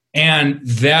 And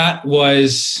that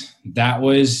was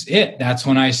it. That's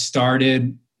when I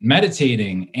started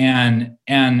meditating. And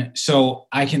so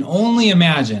I can only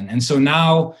imagine. And so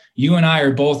now you and I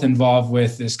are both involved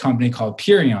with this company called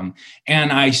Purium.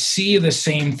 And I see the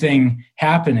same thing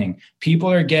happening. People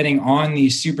are getting on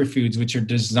these superfoods, which are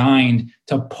designed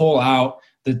to pull out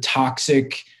the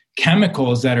toxic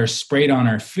chemicals that are sprayed on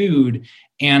our food.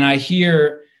 And I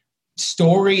hear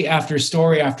story after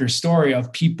story after story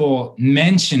of people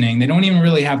mentioning, they don't even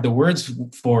really have the words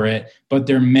for it, but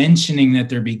they're mentioning that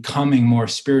they're becoming more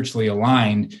spiritually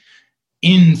aligned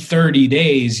in 30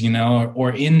 days,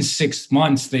 or in 6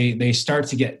 months, they start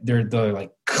to get, they're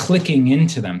like clicking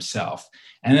into themselves.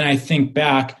 And then I think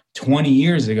back 20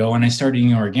 years ago when I started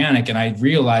eating organic, and I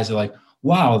realized that, like,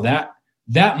 wow,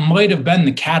 that might have been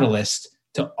the catalyst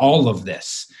to all of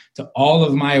this, to all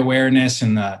of my awareness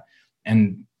and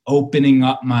opening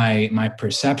up my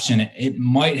perception. It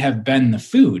might have been the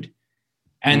food.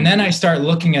 And then I start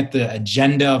looking at the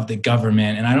agenda of the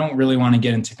government, and I don't really want to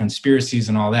get into conspiracies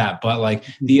and all that, but like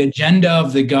the agenda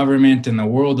of the government and the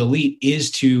world elite is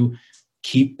to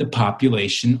keep the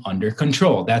population under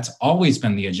control. That's always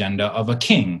been the agenda of a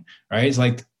king, right? It's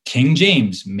like King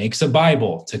James makes a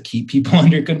Bible to keep people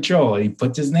under control. He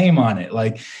puts his name on it.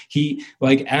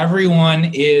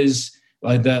 Everyone is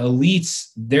like the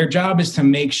elites. Their job is to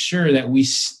make sure that we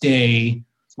stay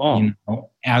small,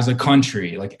 as a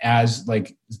country,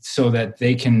 so that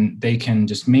they can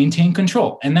just maintain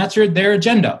control. And that's their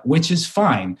agenda, which is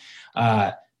fine.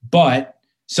 But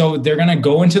so they're going to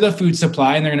go into the food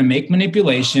supply and they're going to make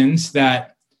manipulations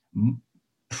that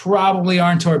probably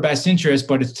aren't to our best interest,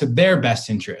 but it's to their best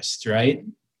interest, right?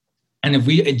 And if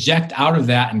we eject out of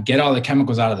that and get all the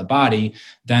chemicals out of the body,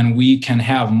 then we can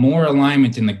have more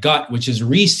alignment in the gut, which is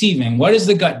receiving. What is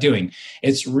the gut doing?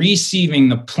 It's receiving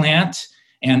the plant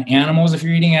and animals. If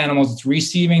you're eating animals, it's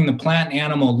receiving the plant and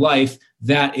animal life.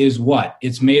 That is what?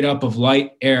 It's made up of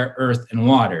light, air, earth, and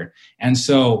water. And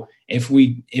so if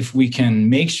we can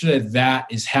make sure that that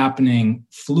is happening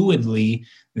fluidly,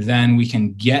 then we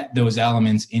can get those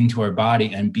elements into our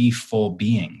body and be full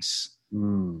beings.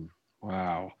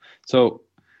 Wow. So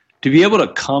to be able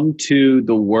to come to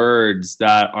the words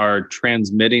that are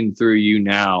transmitting through you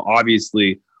now,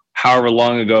 obviously, however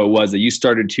long ago it was that you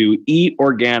started to eat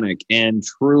organic and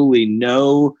truly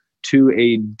know to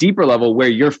a deeper level where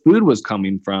your food was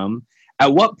coming from,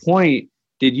 at what point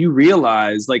did you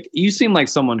realize, like, you seem like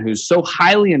someone who's so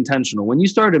highly intentional when you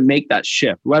started to make that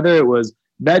shift, whether it was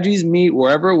veggies, meat,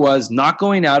 wherever it was, not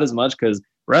going out as much because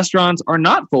restaurants are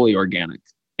not fully organic.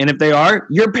 And if they are,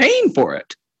 you're paying for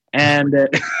it. And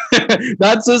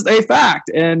that's just a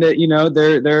fact. And, you know,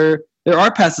 there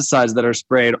are pesticides that are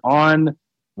sprayed on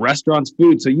restaurants'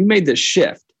 food. So you made this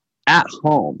shift at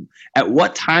home. At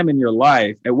what time in your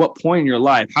life, at what point in your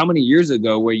life, how many years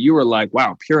ago where you were like,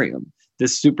 wow, Purium,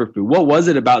 this superfood, what was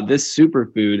it about this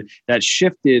superfood that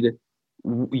shifted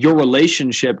your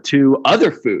relationship to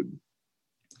other food?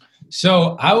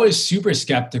 So I was super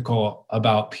skeptical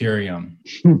about Purium.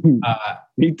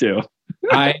 Me too.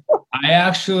 I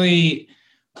actually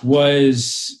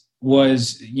was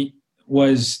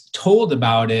told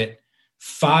about it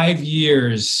 5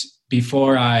 years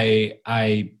before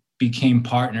I became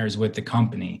partners with the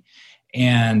company,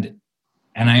 and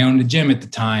I owned a gym at the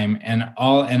time, and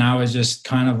I was just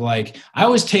kind of like, I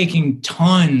was taking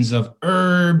tons of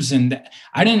herbs, and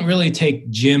I didn't really take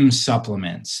gym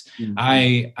supplements.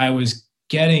 Mm-hmm. I was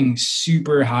getting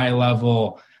super high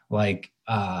level, like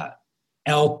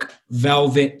elk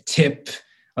velvet tip,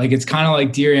 like it's kind of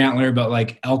like deer antler, but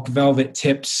like elk velvet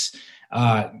tips.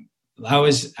 All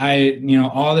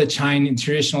the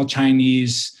traditional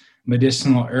Chinese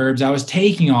medicinal herbs, I was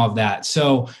taking all of that.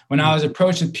 So when I was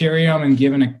approached with Purium and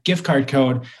given a gift card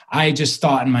code, I just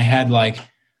thought in my head, like,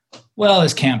 well,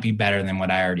 this can't be better than what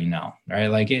I already know, right?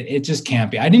 Like it just can't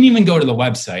be. I didn't even go to the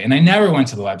website, and I never went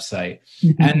to the website.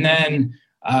 And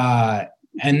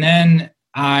then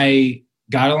I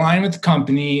got aligned with the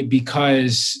company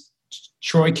because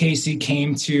Troy Casey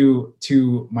came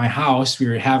to my house. We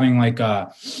were having my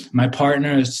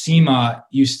partner Seema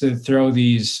used to throw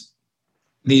these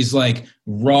like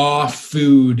raw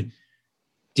food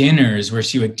dinners where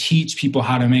she would teach people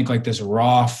how to make like this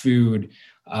raw food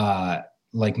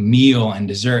like meal and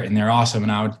dessert, and they're awesome.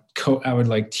 And I would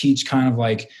like teach kind of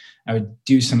like, I would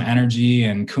do some energy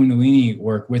and Kundalini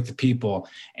work with the people.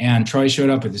 And Troy showed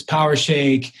up with his power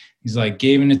shake. He's like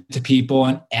giving it to people,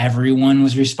 and everyone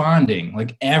was responding.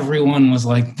 Like everyone was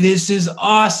like, this is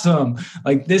awesome.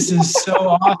 Like, this is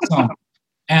so awesome.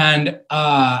 And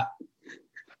I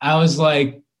was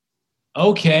like,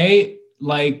 okay,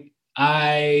 and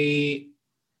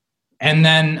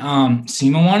then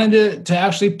Seema wanted to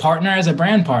actually partner as a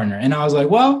brand partner. And I was like,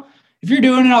 well, if you're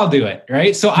doing it, I'll do it.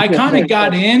 Right. So I kind of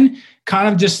got in kind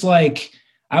of just like,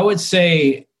 I would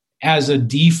say as a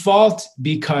default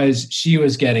because she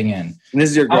was getting in. And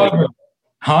this is your girlfriend.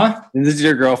 Huh? And this is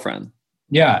your girlfriend.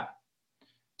 Yeah.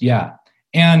 Yeah.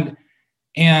 And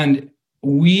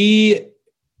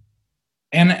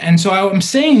so I'm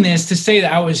saying this to say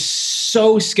that I was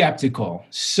so skeptical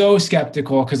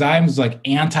because I was like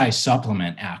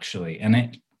anti-supplement actually.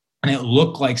 And it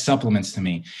looked like supplements to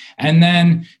me. And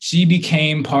then she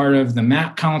became part of the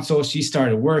MAC Council. She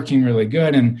started working really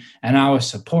good, and I was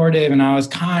supportive, and I was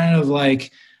kind of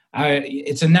like,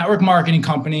 it's a network marketing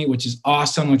company, which is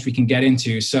awesome, which we can get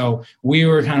into. So we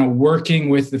were kind of working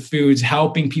with the foods,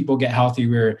 helping people get healthy.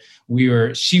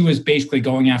 She was basically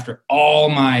going after all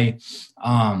my,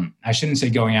 I shouldn't say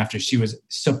going after, she was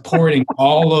supporting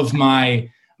all of my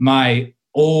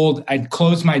I'd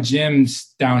closed my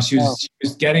gyms down. She was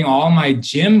getting all my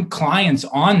gym clients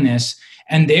on this,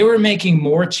 and they were making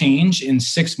more change in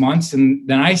 6 months than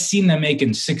I seen them make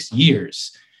in 6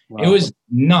 years. Wow. It was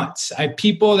nuts. I had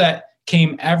people that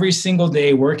came every single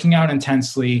day working out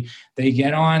intensely. They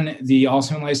get on the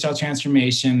Ultimate Lifestyle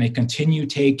Transformation. They continue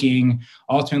taking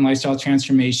Ultimate Lifestyle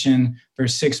Transformation for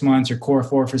 6 months or Core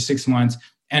 4 for 6 months.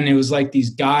 And it was like these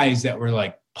guys that were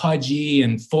like pudgy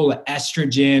and full of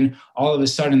estrogen. All of a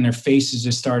sudden their faces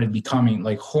just started becoming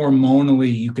like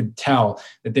hormonally, you could tell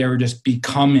that they were just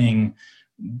becoming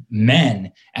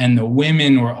men. And the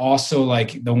women were also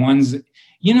like the ones,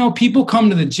 people come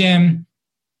to the gym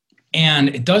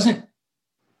and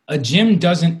a gym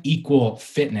doesn't equal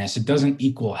fitness. It doesn't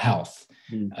equal health.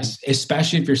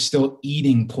 especially if you're still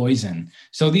eating poison.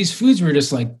 So these foods were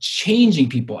just like changing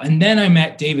people. And then I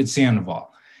met David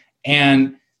Sandoval,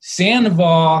 and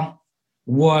Sandoval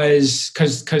was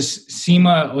because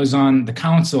Seema was on the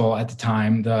council at the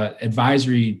time, the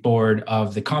advisory board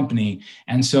of the company.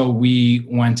 And so we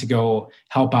went to go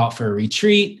help out for a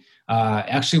retreat.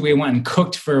 Actually, we went and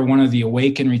cooked for one of the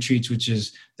Awaken retreats, which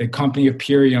is the company of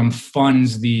Purium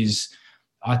funds these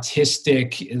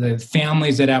the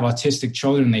families that have autistic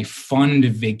children. They fund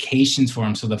vacations for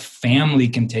them so the family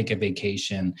can take a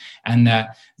vacation and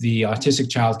that the autistic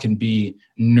child can be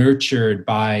nurtured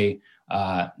by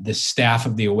the staff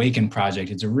of the Awaken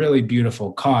Project. It's a really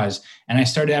beautiful cause. And I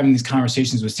started having these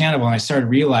conversations with Sandoval, and I started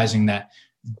realizing that,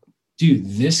 dude,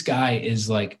 this guy is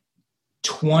like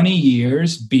 20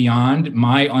 years beyond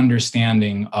my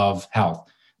understanding of health,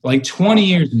 like 20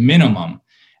 years minimum.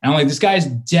 And I'm like, this guy's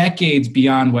decades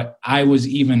beyond what I was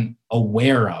even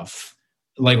aware of,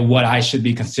 like what I should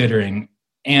be considering.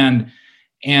 And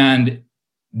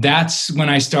that's when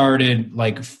I started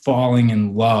like falling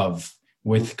in love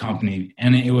with the company.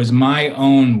 And it was my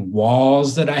own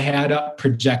walls that I had up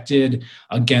projected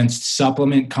against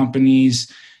supplement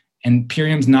companies. And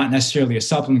Purium's not necessarily a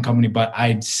supplement company, but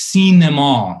I'd seen them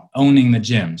all owning the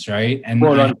gyms, right? And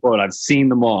quote unquote, I've seen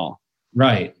them all.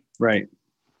 Right. Right.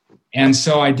 And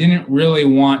so I didn't really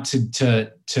want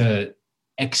to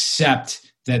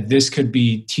accept that this could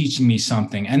be teaching me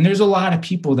something. And there's a lot of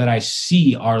people that I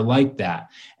see are like that.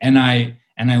 And I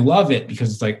love it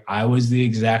because it's like, I was the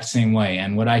exact same way.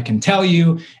 And what I can tell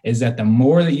you is that the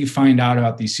more that you find out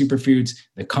about these superfoods,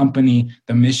 the company,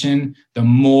 the mission, the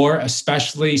more,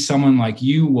 especially someone like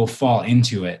you, will fall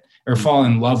into it or fall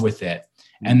in love with it.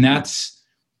 And that's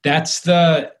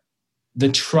the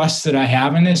trust that I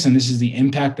have in this. And this is the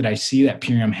impact that I see that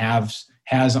Purium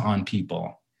has on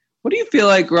people. What do you feel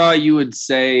like, Ra, you would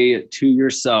say to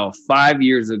yourself 5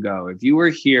 years ago, if you were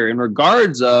here in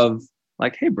regards of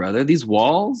like, hey, brother, these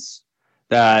walls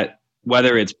that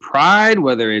whether it's pride,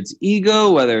 whether it's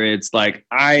ego, whether it's like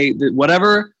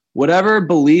whatever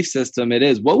belief system it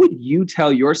is, what would you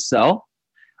tell yourself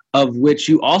of which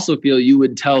you also feel you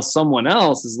would tell someone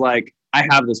else is like, I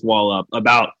have this wall up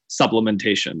about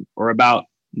supplementation or about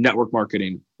network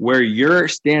marketing, where you're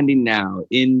standing now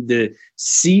in the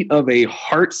seat of a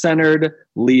heart-centered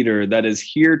leader that is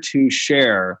here to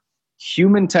share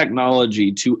human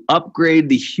technology, to upgrade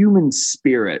the human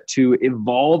spirit, to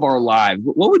evolve our lives.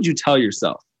 What would you tell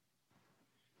yourself?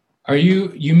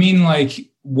 You mean like,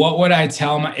 what would I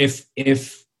tell my, if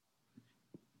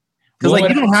because like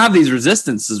you don't have these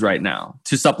resistances right now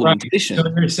to supplementation. Right.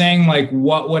 So you're saying like,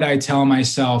 what would I tell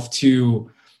myself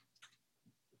to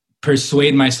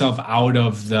persuade myself out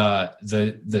of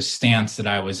the stance that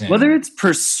I was in? Whether it's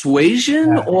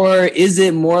persuasion or is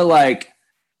it more like,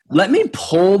 let me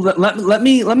pull let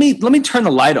me turn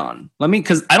the light on.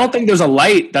 Because I don't think there's a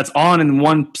light that's on in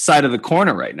one side of the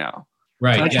corner right now.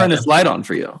 Right. Can I turn this light on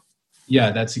for you? Yeah,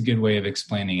 that's a good way of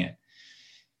explaining it.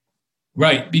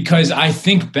 Right, because I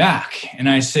think back and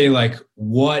I say like,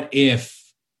 what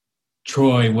if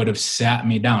Troy would have sat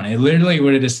me down? It literally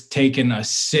would have just taken a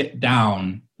sit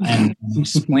down and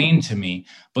explained to me.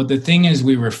 But the thing is,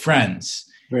 we were friends,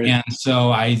 right. And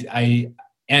so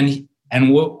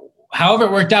however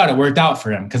it worked out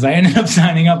for him because I ended up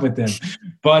signing up with him.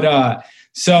 But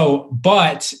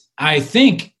I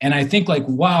think like,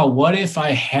 wow, what if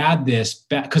I had this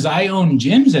back? Because I owned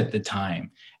gyms at the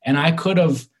time, and I could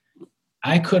have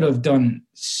done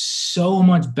so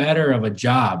much better of a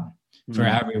job for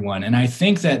everyone. And I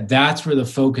think that that's where the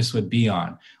focus would be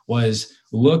on, was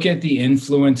look at the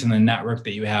influence and the network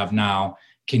that you have now.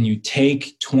 Can you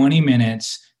take 20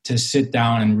 minutes to sit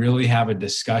down and really have a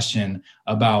discussion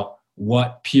about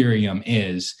what Purium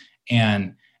is?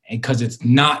 And because it's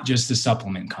not just a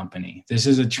supplement company. This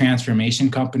is a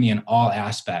transformation company in all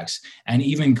aspects. And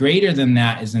even greater than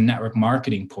that is the network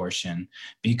marketing portion,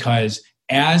 because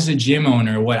as a gym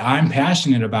owner, what I'm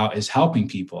passionate about is helping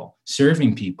people,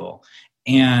 serving people.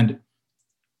 And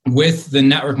with the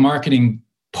network marketing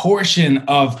portion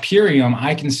of Purium,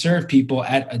 I can serve people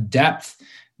at a depth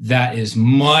that is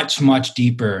much, much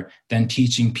deeper than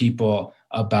teaching people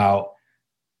about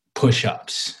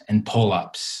push-ups and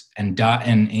pull-ups and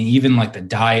even like the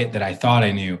diet that I thought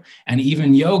I knew, and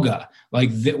even yoga. Like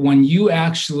when you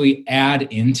actually add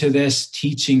into this,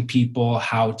 teaching people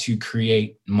how to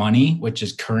create money, which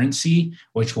is currency,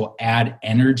 which will add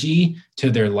energy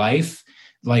to their life.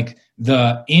 Like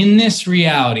in this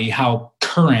reality, how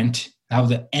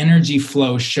the energy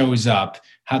flow shows up,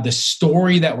 how the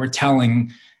story that we're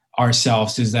telling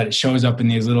ourselves is that it shows up in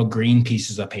these little green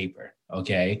pieces of paper.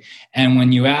 Okay. And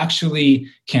when you actually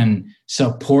can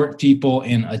support people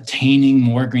in attaining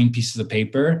more green pieces of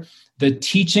paper. The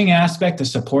teaching aspect, the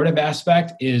supportive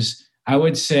aspect is, I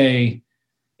would say,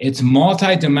 it's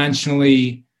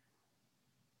multidimensionally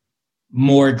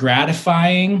more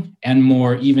gratifying and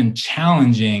more even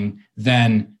challenging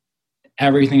than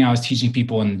everything I was teaching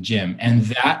people in the gym. And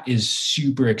that is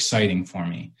super exciting for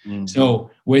me. Mm-hmm.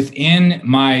 So within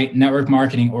my network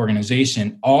marketing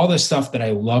organization, all the stuff that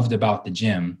I loved about the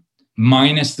gym,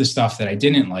 minus the stuff that I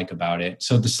didn't like about it.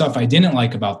 So the stuff I didn't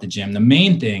like about the gym, the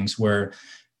main things were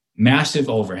massive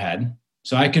overhead.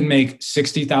 So I could make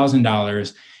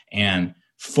 $60,000 and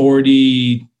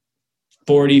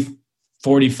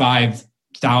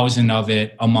 45,000 of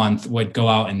it a month would go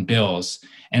out in bills.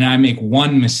 And I make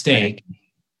one mistake.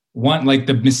 Like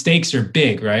the mistakes are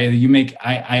big, right?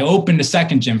 I opened a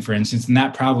second gym, for instance, and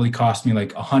that probably cost me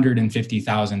like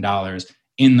 $150,000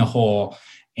 in the hole,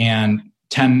 and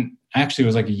actually it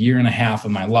was like a year and a half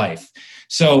of my life.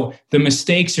 So the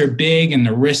mistakes are big and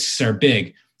the risks are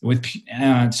big.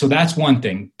 So that's one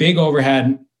thing, big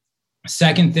overhead.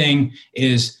 Second thing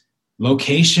is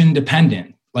location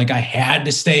dependent. Like I had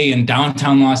to stay in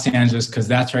downtown Los Angeles because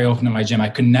that's where I opened up my gym. I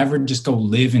could never just go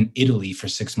live in Italy for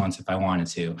 6 months if I wanted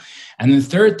to. And the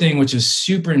third thing, which is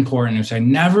super important, which I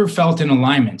never felt in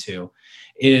alignment to,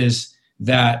 is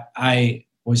that I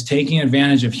was taking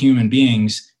advantage of human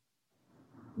beings,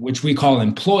 which we call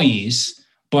employees.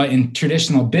 But in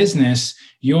traditional business,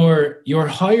 you're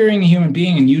hiring a human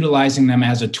being and utilizing them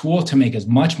as a tool to make as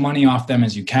much money off them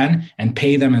as you can and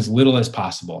pay them as little as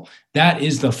possible. That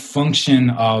is the function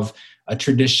of a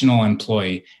traditional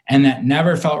employee. And that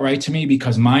never felt right to me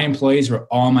because my employees were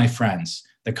all my friends.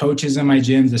 The coaches in my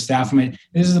gyms, the staff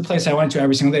this is the place I went to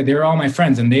every single day. They were all my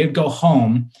friends, and they'd go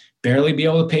home, barely be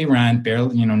able to pay rent,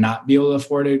 barely, not be able to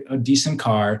afford a decent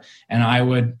car. And I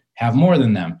would have more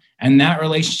than them. And that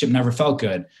relationship never felt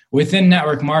good. Within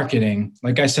network marketing,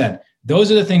 like I said,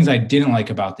 those are the things I didn't like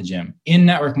about the gym. In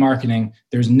network marketing,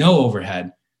 there's no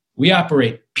overhead. We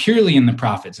operate purely in the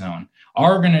profit zone.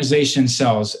 Our organization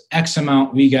sells X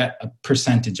amount, we get a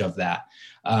percentage of that.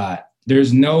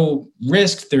 There's no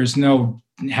risk. There's no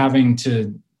having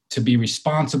to be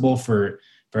responsible for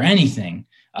anything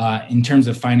in terms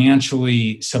of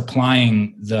financially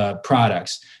supplying the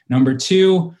products. Number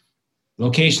two,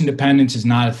 location dependence is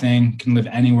not a thing. You can live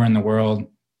anywhere in the world.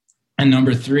 And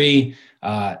number three,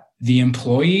 the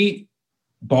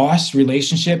employee-boss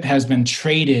relationship has been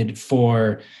traded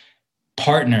for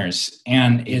partners.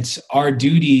 And it's our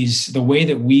duties, the way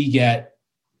that we get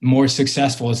more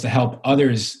successful is to help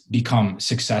others become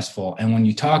successful. And when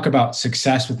you talk about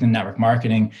success within network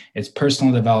marketing, it's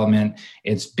personal development,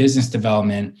 it's business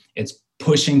development, it's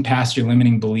pushing past your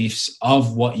limiting beliefs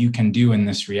of what you can do in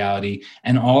this reality.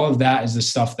 And all of that is the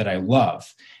stuff that I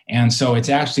love. And so it's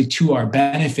actually to our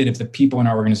benefit if the people in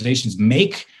our organizations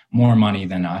make more money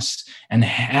than us and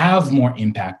have more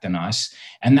impact than us.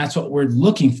 And that's what we're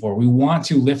looking for. We want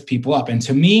to lift people up. And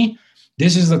to me,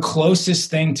 this is the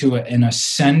closest thing to an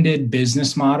ascended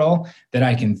business model that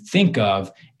I can think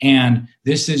of. And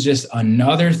this is just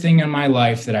another thing in my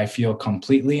life that I feel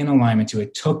completely in alignment to.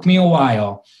 It took me a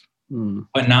while.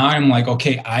 But now I'm like,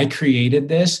 okay, I created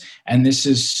this, and this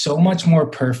is so much more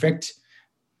perfect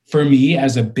for me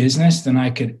as a business than I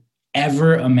could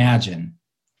ever imagine,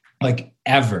 like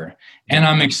ever. And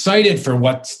I'm excited for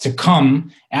what's to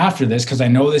come after this because I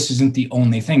know this isn't the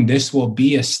only thing. This will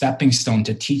be a stepping stone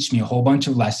to teach me a whole bunch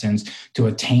of lessons to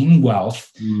attain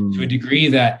wealth to a degree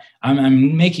that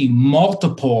I'm making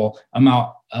multiple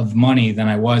amount of money than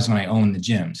I was when I owned the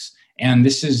gyms. And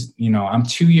this is, I'm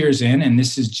 2 years in, and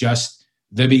this is just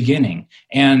the beginning.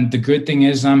 And the good thing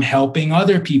is I'm helping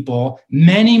other people.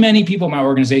 Many, many people in my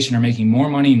organization are making more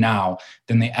money now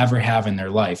than they ever have in their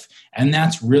life. And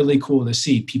that's really cool to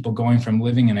see, people going from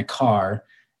living in a car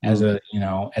as a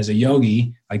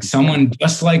yogi, like someone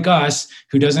just like us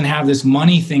who doesn't have this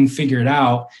money thing figured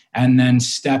out, and then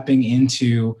stepping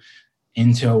into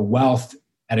wealth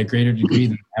at a greater degree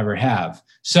than they ever have.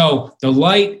 So the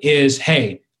light is,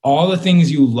 hey, all the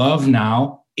things you love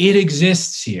now, it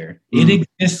exists here. It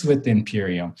exists within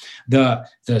Purium.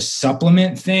 The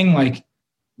supplement thing, like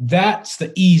that's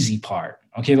the easy part.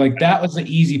 Okay, like that was the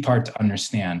easy part to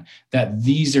understand, that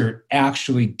these are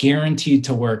actually guaranteed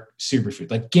to work superfood,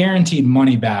 like guaranteed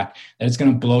money back, that it's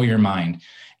going to blow your mind.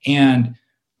 And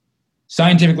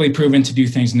scientifically proven to do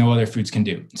things no other foods can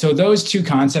do. So those two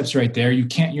concepts right there,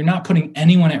 you're not putting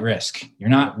anyone at risk. You're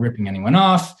not ripping anyone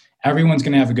off. Everyone's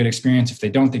going to have a good experience. If they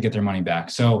don't, they get their money back.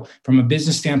 So from a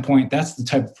business standpoint, that's the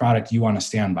type of product you want to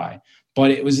stand by. But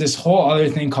it was this whole other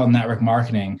thing called network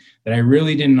marketing that I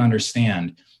really didn't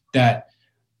understand, that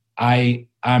I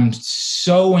I'm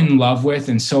so in love with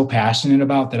and so passionate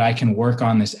about that I can work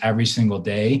on this every single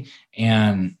day.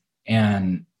 And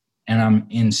I'm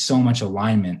in so much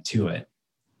alignment to it.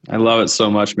 I love it so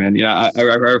much, man. Yeah, I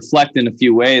reflect in a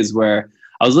few ways where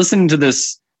I was listening to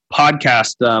this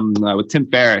podcast with Tim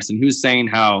Ferriss, and he was saying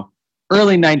how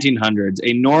early 1900s,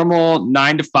 a normal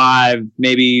 9 to 5,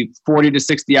 maybe 40 to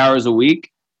 60 hours a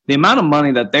week, the amount of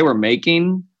money that they were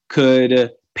making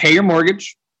could pay your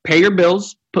mortgage, pay your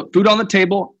bills, put food on the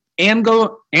table, and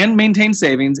go and maintain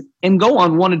savings and go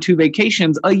on 1 to 2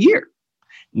 vacations a year.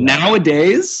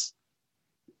 Nowadays,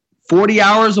 40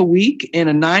 hours a week in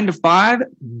a 9 to 5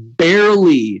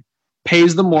 barely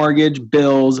pays the mortgage,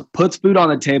 bills, puts food on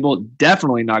the table,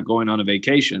 definitely not going on a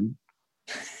vacation,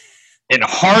 and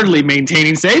hardly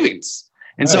maintaining savings.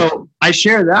 And so I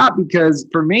share that because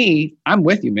for me, I'm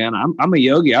with you, man. I'm a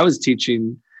yogi. I was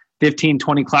teaching 15,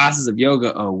 20 classes of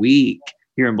yoga a week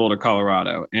here in Boulder,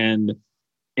 Colorado. And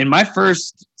in my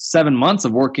first 7 months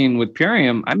of working with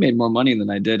Purium, I made more money than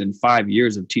I did in 5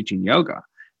 years of teaching yoga.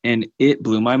 And it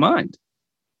blew my mind.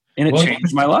 And it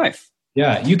changed my life.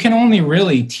 Yeah. You can only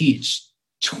really teach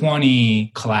 20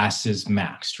 classes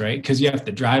max, right? Because you have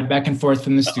to drive back and forth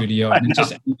from the studio and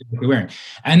just wearing.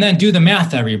 And then do the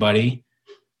math, everybody.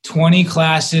 20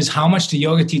 classes. How much do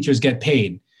yoga teachers get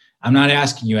paid? I'm not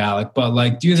asking you, Alec, but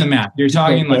like do the math. You're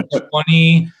talking like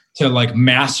 20 to like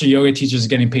master yoga teachers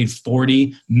getting paid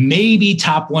 40. Maybe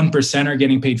top 1% are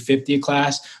getting paid 50 a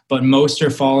class, but most are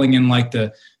falling in like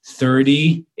the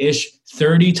 30-ish.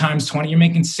 30 times 20, you're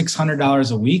making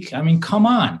 $600 a week. I mean, come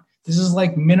on. This is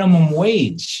like minimum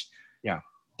wage. Yeah.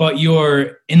 But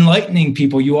you're enlightening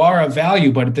people. You are of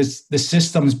value, but the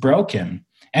system's broken.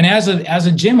 And as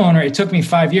a gym owner, it took me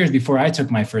 5 years before I took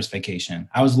my first vacation.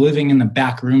 I was living in the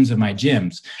back rooms of my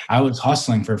gyms. I was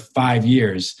hustling for 5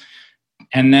 years.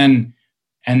 And then,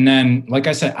 like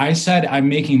I said I'm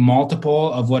making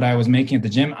multiple of what I was making at the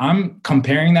gym. I'm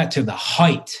comparing that to the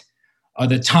height of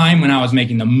the time when I was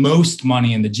making the most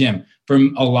money in the gym. For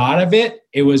a lot of it,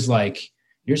 it was like,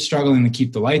 you're struggling to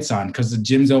keep the lights on because the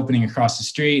gym's opening across the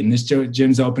street and this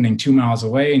gym's opening 2 miles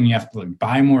away and you have to like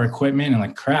buy more equipment and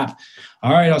like crap.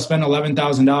 All right, I'll spend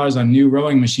 $11,000 on new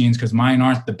rowing machines because mine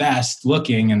aren't the best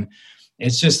looking. And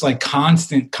it's just like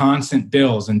constant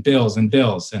bills and bills and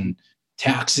bills and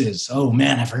taxes. Oh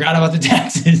man, I forgot about the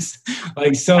taxes.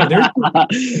 Like, so there's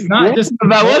not just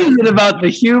about what is it about the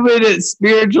human and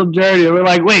spiritual journey? We're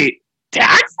like, wait,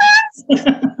 taxes?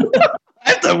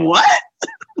 That's a what?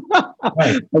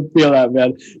 Right. I feel that,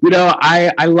 man. You know,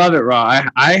 I love it, Ra.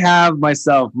 I have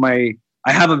myself, I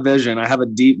have a vision. I have a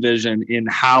deep vision in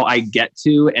how I get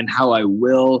to and how I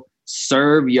will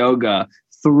serve yoga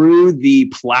through the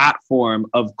platform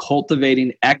of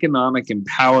cultivating economic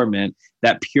empowerment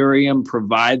that Purium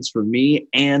provides for me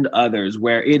and others,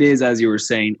 where it is, as you were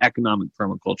saying, economic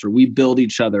permaculture. We build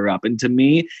each other up. And to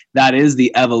me, that is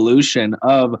the evolution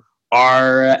of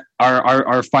our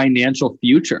financial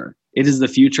future. It is the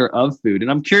future of food. And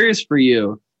I'm curious for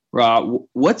you, Ra,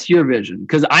 what's your vision?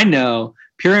 Because I know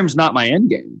Purium's not my end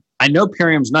game. I know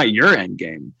Purium's not your end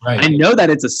game. Right. I know that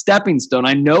it's a stepping stone.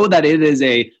 I know that it is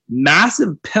a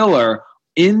massive pillar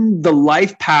in the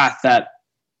life path that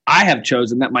I have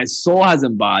chosen, that my soul has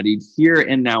embodied here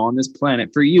and now on this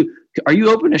planet. For you, are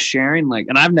you open to sharing? Like,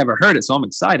 and I've never heard it, so I'm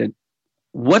excited.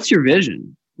 What's your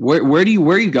vision? Where are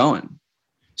you going?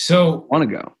 So I want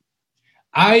to go.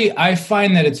 I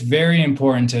find that it's very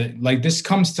important to, like, this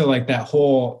comes to like that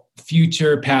whole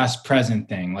future, past, present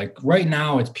thing. Like right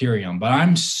now it's Purium, but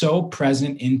I'm so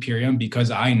present in Purium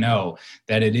because I know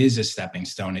that it is a stepping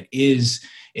stone.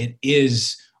 It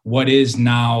is what is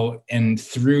now. And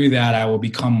through that, I will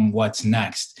become what's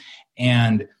next.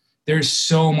 And there's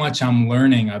so much I'm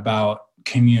learning about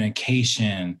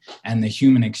communication and the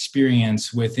human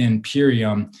experience within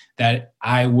Purium that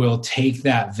I will take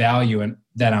that value and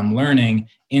that I'm learning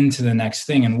into the next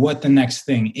thing. And what the next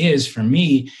thing is for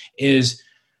me is,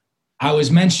 I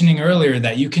was mentioning earlier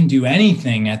that you can do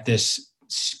anything at this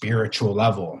spiritual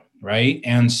level, right?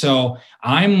 And so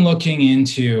I'm looking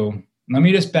into, let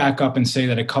me just back up and say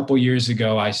that a couple years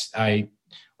ago, I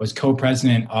was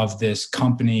co-president of this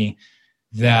company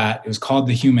that it was called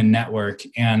the Human Network.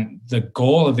 And the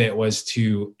goal of it was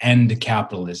to end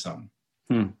capitalism.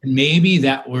 Maybe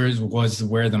that was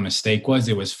where the mistake was.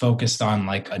 It was focused on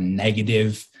like a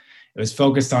negative, it was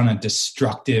focused on a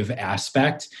destructive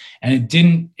aspect, and it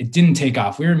didn't take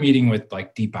off. We were meeting with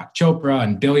like Deepak Chopra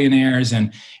and billionaires,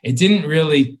 and it didn't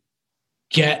really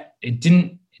it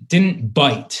didn't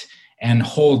bite and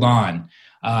hold on.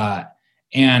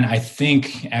 And I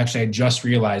think, actually, I just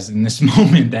realized in this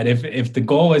moment that if the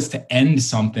goal is to end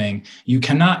something, you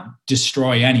cannot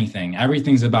destroy anything.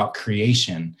 Everything's about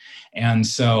creation. And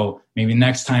so maybe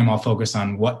next time I'll focus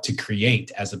on what to create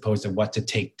as opposed to what to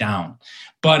take down.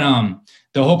 But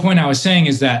the whole point I was saying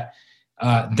is that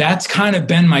that's kind of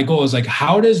been my goal, is like,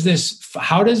 how does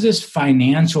this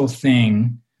financial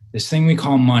thing, this thing we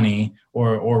call money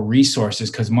or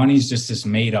resources, because money is just this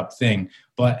made up thing,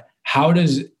 but how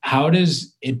does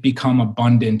it become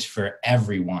abundant for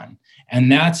everyone?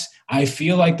 And I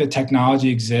feel like the technology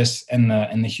exists and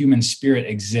the human spirit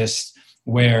exists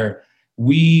where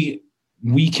we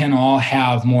can all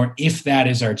have more if that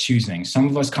is our choosing. Some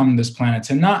of us come to this planet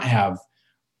to not have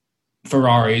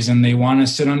Ferraris and they want to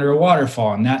sit under a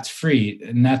waterfall, and that's free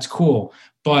and that's cool.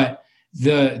 But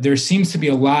there seems to be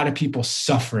a lot of people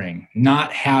suffering,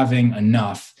 not having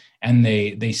enough, and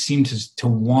they seem to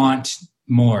want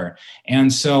more.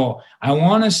 And so I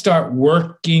want to start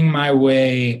working my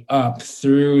way up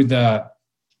through the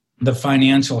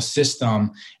financial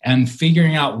system and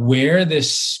figuring out where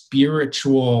this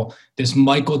spiritual, this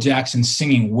Michael Jackson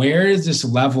singing, where is this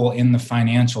level in the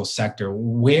financial sector?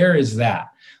 Where is that?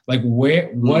 Like,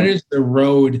 what is the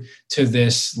road to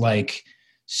this, like,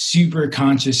 super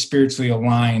conscious, spiritually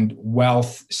aligned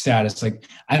wealth status? Like,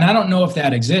 and I don't know if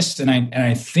that exists. And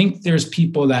I think there's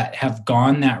people that have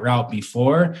gone that route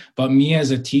before, but me as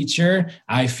a teacher,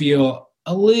 I feel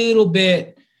a little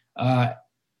bit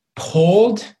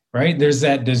pulled, right? There's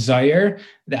that desire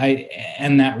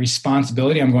and that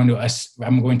responsibility. I'm going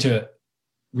to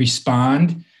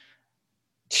respond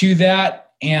to that.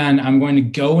 And I'm going to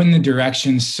go in the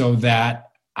direction so that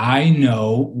I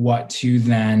know what to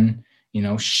then,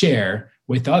 share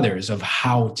with others of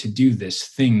how to do this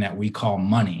thing that we call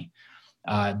money.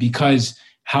 Because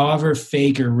however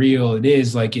fake or real it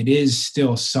is, like, it is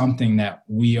still something that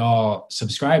we all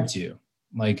subscribe to.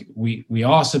 Like, we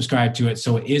all subscribe to it.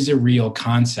 So it is a real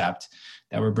concept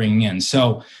that we're bringing in.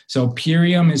 So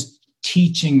Purium is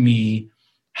teaching me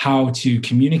how to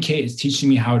communicate. It's teaching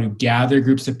me how to gather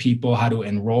groups of people, how to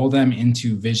enroll them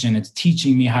into vision. It's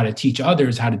teaching me how to teach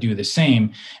others how to do the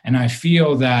same. And I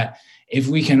feel that if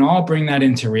we can all bring that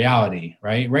into reality,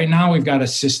 right now we've got a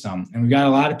system and we've got a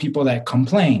lot of people that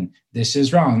complain, this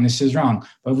is wrong, this is wrong.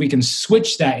 But if we can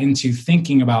switch that into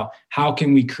thinking about how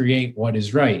can we create what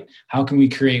is right? How can we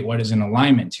create what is in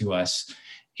alignment to us,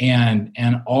 and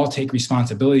all take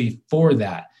responsibility for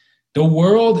that? The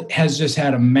world has just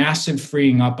had a massive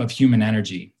freeing up of human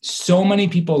energy. So many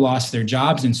people lost their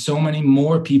jobs and so many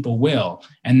more people will.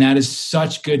 And that is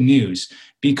such good news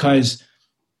because,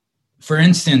 for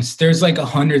instance, there's like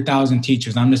 100,000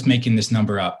 teachers. I'm just making this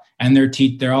number up. And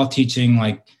they're all teaching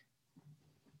like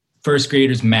first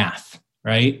graders math,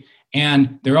 right?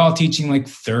 And they're all teaching like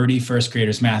 30 first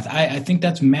graders math. I think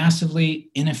that's massively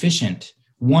inefficient.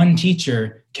 One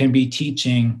teacher can be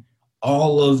teaching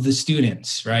all of the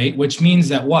students, right? Which means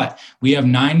that what? We have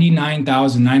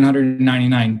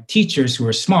 99,999 teachers who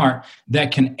are smart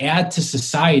that can add to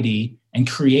society and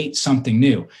create something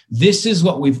new. This is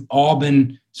what we've all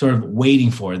been sort of waiting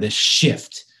for, this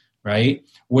shift, right?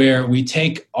 Where we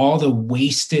take all the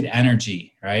wasted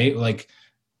energy, right? Like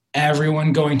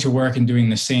everyone going to work and doing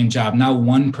the same job. Now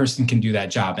one person can do that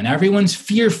job and everyone's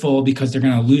fearful because they're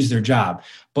going to lose their job.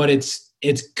 But it's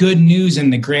good news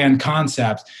in the grand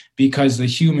concept because the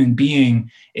human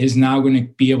being is now going to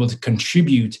be able to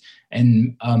contribute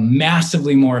in a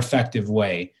massively more effective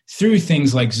way through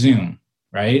things like Zoom,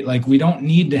 right? Like we don't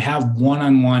need to have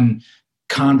one-on-one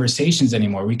conversations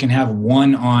anymore. We can have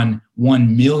 1 on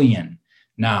 1 million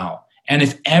now. And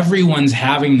if everyone's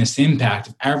having this impact,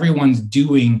 if everyone's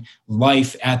doing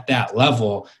life at that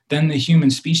level, then the human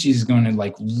species is going to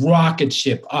like rocket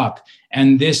ship up.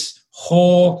 And this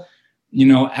whole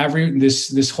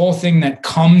this whole thing that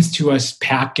comes to us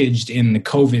packaged in the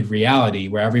COVID reality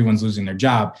where everyone's losing their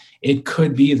job, it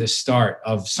could be the start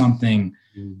of something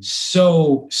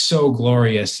so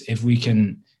glorious if we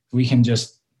can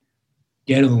just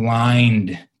get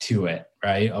aligned to it,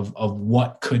 right? Of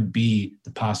what could be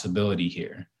the possibility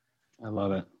here. I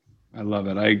love it.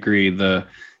 I agree. The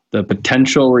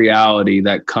potential reality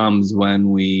that comes when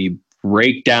we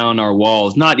break down our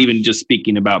walls, not even just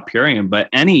speaking about Purium, but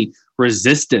any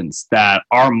resistance that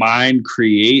our mind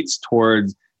creates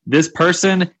towards this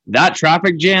person, that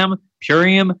traffic jam,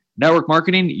 Purium, network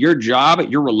marketing, your job,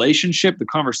 your relationship, the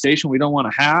conversation we don't want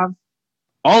to have,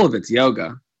 all of it's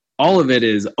yoga. All of it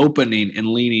is opening and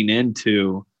leaning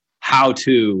into how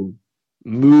to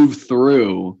move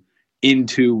through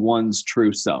into one's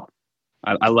true self.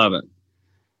 I love it.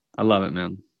 I love it,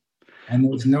 man. and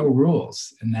there's no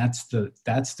rules. And that's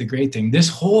the great thing. This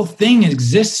whole thing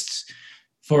exists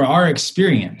for our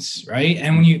experience, right?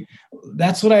 And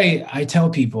that's what I tell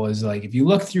people is like, if you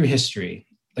look through history,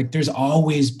 like there's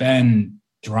always been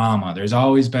drama, there's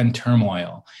always been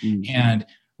turmoil. Mm-hmm. And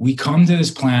we come to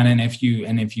this planet, and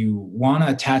if you want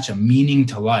to attach a meaning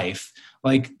to life,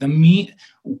 like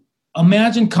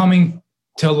imagine coming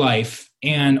to life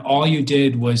and all you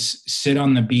did was sit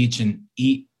on the beach and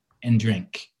eat and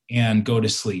drink and go to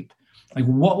sleep. Like,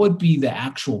 what would be the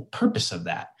actual purpose of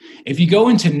that? If you go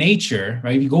into nature,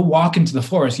 right, if you go walk into the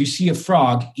forest, you see a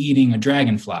frog eating a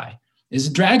dragonfly. Is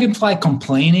a dragonfly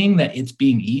complaining that it's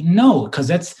being eaten? No, because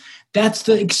that's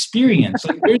the experience.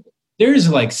 Like there's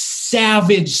like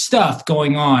savage stuff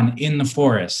going on in the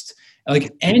forest.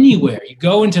 Like anywhere you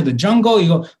go into the jungle, you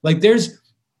go like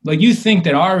you think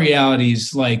that our reality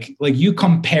is like you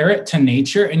compare it to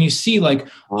nature and you see like,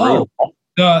 oh,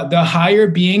 the higher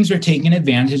beings are taking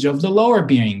advantage of the lower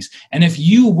beings. And if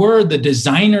you were the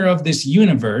designer of this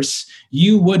universe,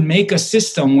 you would make a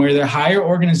system where the higher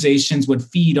organizations would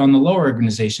feed on the lower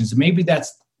organizations. Maybe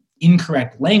that's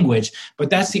incorrect language,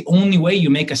 but that's the only way you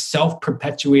make a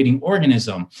self-perpetuating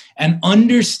organism. And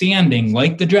understanding,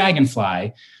 like the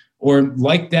dragonfly, or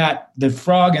like the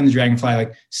frog and the dragonfly,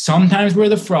 like sometimes we're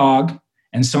the frog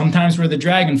and sometimes we're the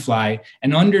dragonfly,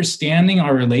 and understanding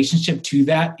our relationship to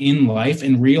that in life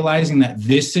and realizing that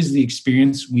this is the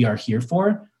experience we are here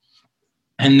for.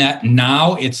 And that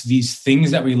now it's these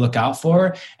things that we look out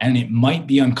for, and it might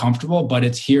be uncomfortable, but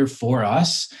it's here for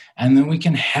us. And then we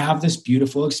can have this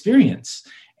beautiful experience.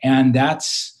 And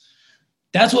that's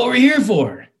what we're here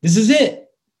for. This is it.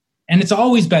 And it's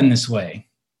always been this way.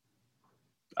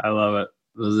 I love it.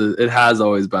 It has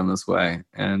always been this way.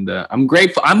 And I'm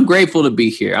grateful. I'm grateful to be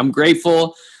here. I'm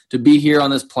grateful to be here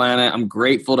on this planet. I'm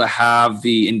grateful to have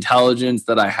the intelligence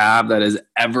that I have that is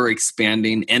ever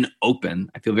expanding and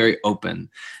open. I feel very open.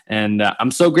 And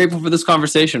I'm so grateful for this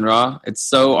conversation, Ra. It's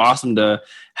so awesome to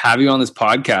have you on this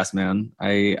podcast, man.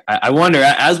 I wonder,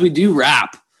 as we do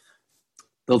wrap,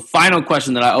 the final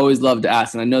question that I always love to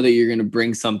ask, and I know that you're going to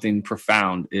bring something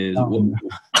profound, is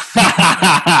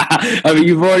I mean,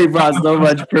 you've already brought so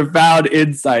much profound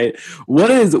insight. What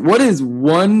is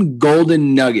one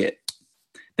golden nugget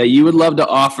that you would love to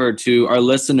offer to our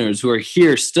listeners who are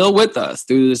here still with us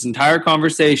through this entire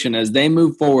conversation as they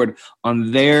move forward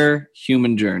on their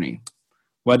human journey?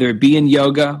 Whether it be in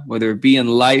yoga, whether it be in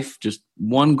life, just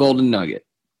one golden nugget.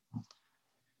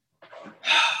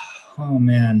 Oh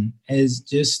man, is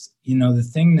just, the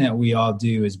thing that we all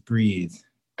do is breathe,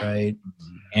 right?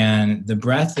 And the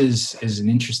breath is an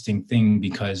interesting thing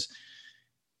because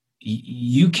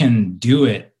you can do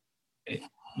it.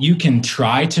 You can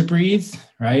try to breathe,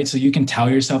 right? So you can tell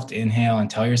yourself to inhale and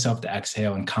tell yourself to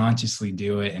exhale and consciously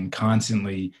do it and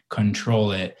constantly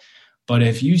control it. But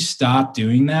if you stop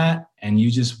doing that and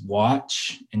you just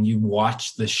watch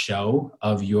the show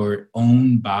of your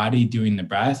own body doing the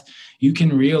breath, you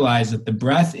can realize that the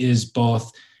breath is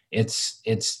both, it's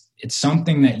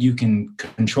something that you can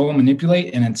control and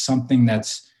manipulate, and it's something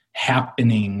that's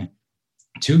happening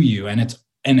to you, and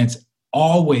it's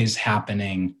always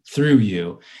happening through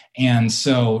you. And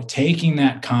so taking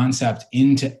that concept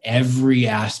into every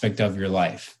aspect of your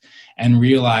life and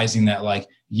realizing that, like,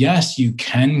 yes, you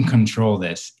can control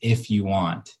this if you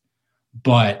want,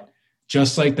 but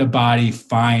just like the body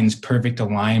finds perfect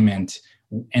alignment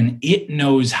and it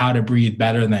knows how to breathe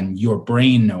better than your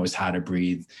brain knows how to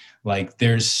breathe, like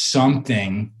there's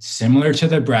something similar to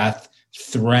the breath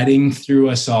threading through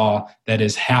us all that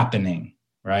is happening,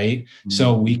 right? Mm-hmm.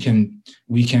 So we can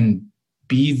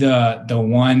be the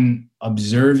one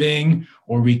observing,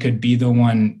 or we could be the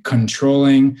one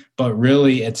controlling, but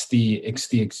really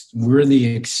we're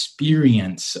the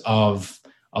experience of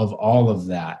all of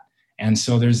that. And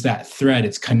so there's that thread,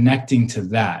 it's connecting to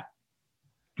that.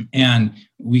 And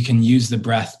we can use the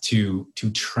breath to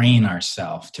train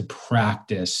ourselves, to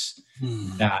practice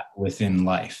that within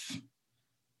life.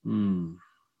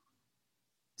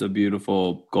 It's a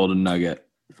beautiful golden nugget.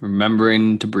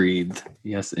 Remembering to breathe.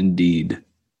 Yes, indeed.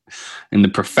 And the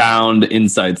profound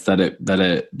insights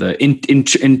the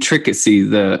intricacy,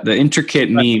 the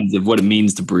intricate means of what it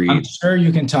means to breathe. I'm sure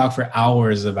you can talk for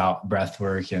hours about breath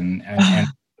work and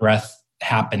breath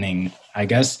happening. I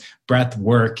guess breath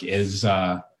work is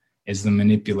the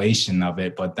manipulation of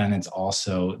it, but then it's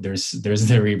also there's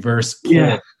the reverse pull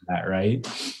of that, right?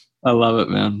 I love it,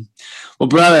 man. Well,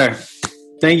 brother,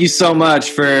 thank you so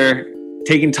much for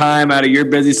taking time out of your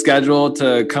busy schedule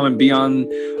to come and be on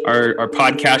our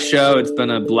podcast show. It's been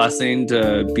a blessing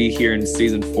to be here in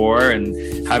season 4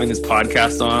 and having this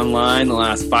podcast online the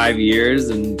last 5 years,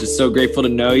 and just so grateful to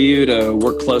know you, to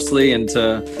work closely, and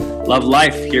to love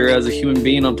life here as a human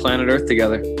being on planet Earth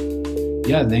together.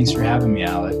 Yeah, thanks for having me,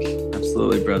 Alec.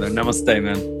 Absolutely, brother. Namaste,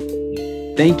 man.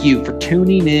 Thank you for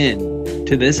tuning in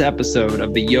to this episode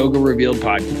of the Yoga Revealed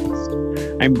podcast.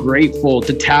 I'm grateful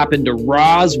to tap into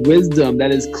Ra's wisdom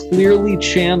that is clearly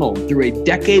channeled through a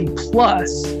decade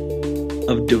plus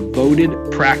of devoted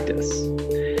practice.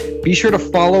 Be sure to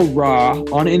follow Ra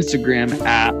on Instagram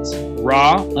at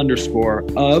Ra_of_earth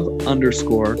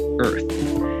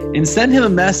and send him a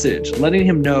message letting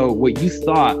him know what you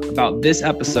thought about this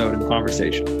episode and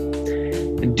conversation.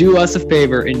 And do us a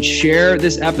favor and share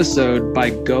this episode by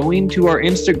going to our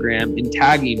Instagram and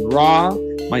tagging Ra,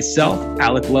 myself,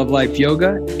 Alec Love Life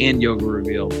Yoga, and Yoga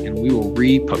Revealed, and we will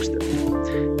repost it.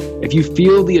 If you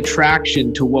feel the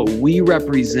attraction to what we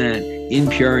represent in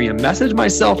Purium, message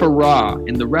myself or Ra,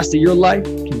 and the rest of your life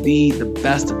can be the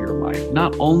best of your life.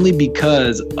 Not only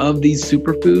because of these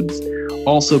superfoods,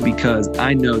 also because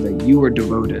I know that you are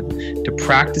devoted to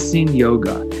practicing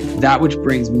yoga, that which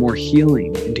brings more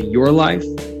healing into your life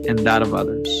and that of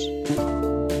others.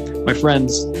 My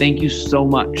friends, thank you so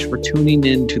much for tuning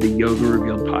in to the Yoga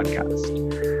Revealed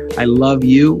podcast. I love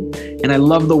you, and I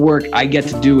love the work I get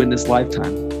to do in this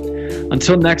lifetime.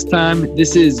 Until next time,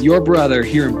 this is your brother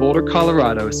here in Boulder,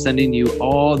 Colorado, sending you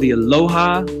all the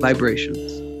aloha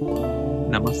vibrations.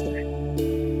 Namaste.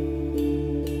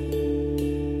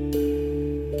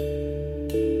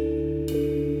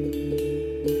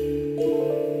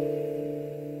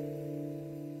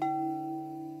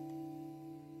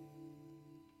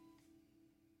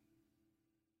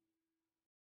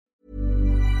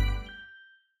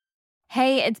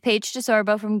 Hey, it's Paige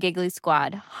DeSorbo from Giggly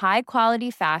Squad. High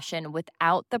quality fashion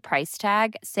without the price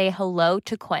tag. Say hello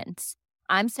to Quince.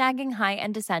 I'm snagging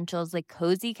high-end essentials like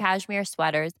cozy cashmere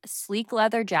sweaters, sleek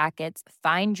leather jackets,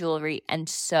 fine jewelry, and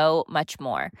so much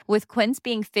more. With Quince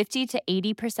being 50 to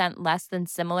 80% less than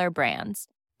similar brands.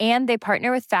 And they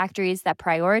partner with factories that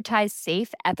prioritize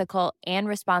safe, ethical, and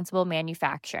responsible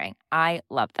manufacturing. I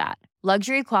love that.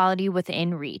 Luxury quality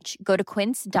within reach. Go to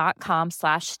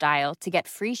quince.com/style to get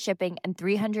free shipping and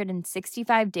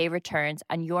 365-day returns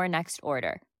on your next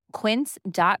order.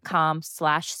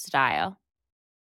 Quince.com/style.